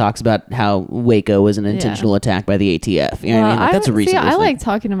still talks about how Waco was an intentional attack by the ATF. You know what I mean? Like, that's a recent. I like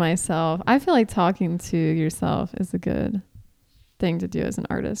talking to myself. I feel like talking to yourself is a good thing to do as an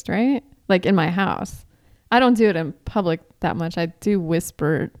artist, right? Like in my house. I don't do it in public that much. I do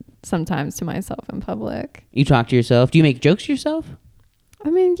whisper sometimes to myself in public. You talk to yourself. Do you make jokes to yourself? I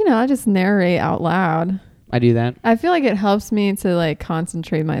mean, I just narrate out loud. I do that. I feel like it helps me to like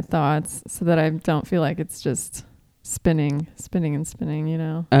concentrate my thoughts so that I don't feel like it's just spinning.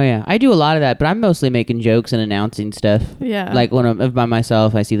 Oh yeah, I do a lot of that, but I'm mostly making jokes and announcing stuff. Yeah. Like when I'm by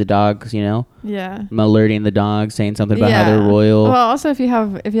myself, I see the dogs. Yeah. I'm alerting the dogs, saying something about how they're royal. Well, also if you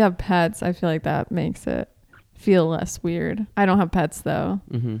have pets, I feel like that makes it feel less weird. I don't have pets though.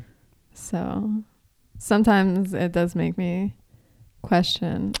 Mm-hmm. So sometimes it does make me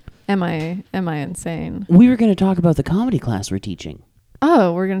question, am I insane? We were going to talk about the comedy class we're teaching.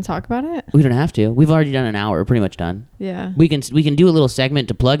 Oh, we're going to talk about it? We don't have to. We've already done an hour. We're pretty much done. Yeah. We can do a little segment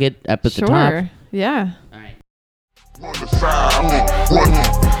to plug it up at the top. Sure. Yeah. All right. One aside,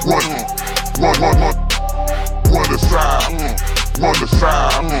 one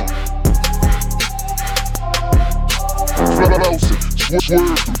aside. Frozen,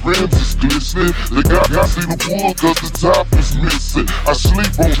 swerve, the rims is glistening. They got see the wood cause the top is missing. I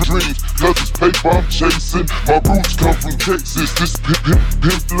sleep on dreams cause it's paper I'm chasing. My roots come from Texas, this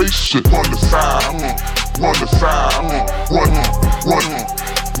pimpation. One aside, one aside, one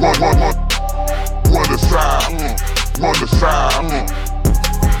aside, one aside.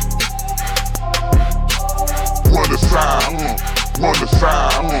 One aside, one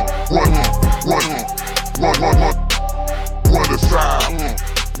aside, one aside,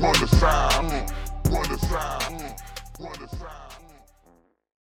 one aside, one aside, one aside.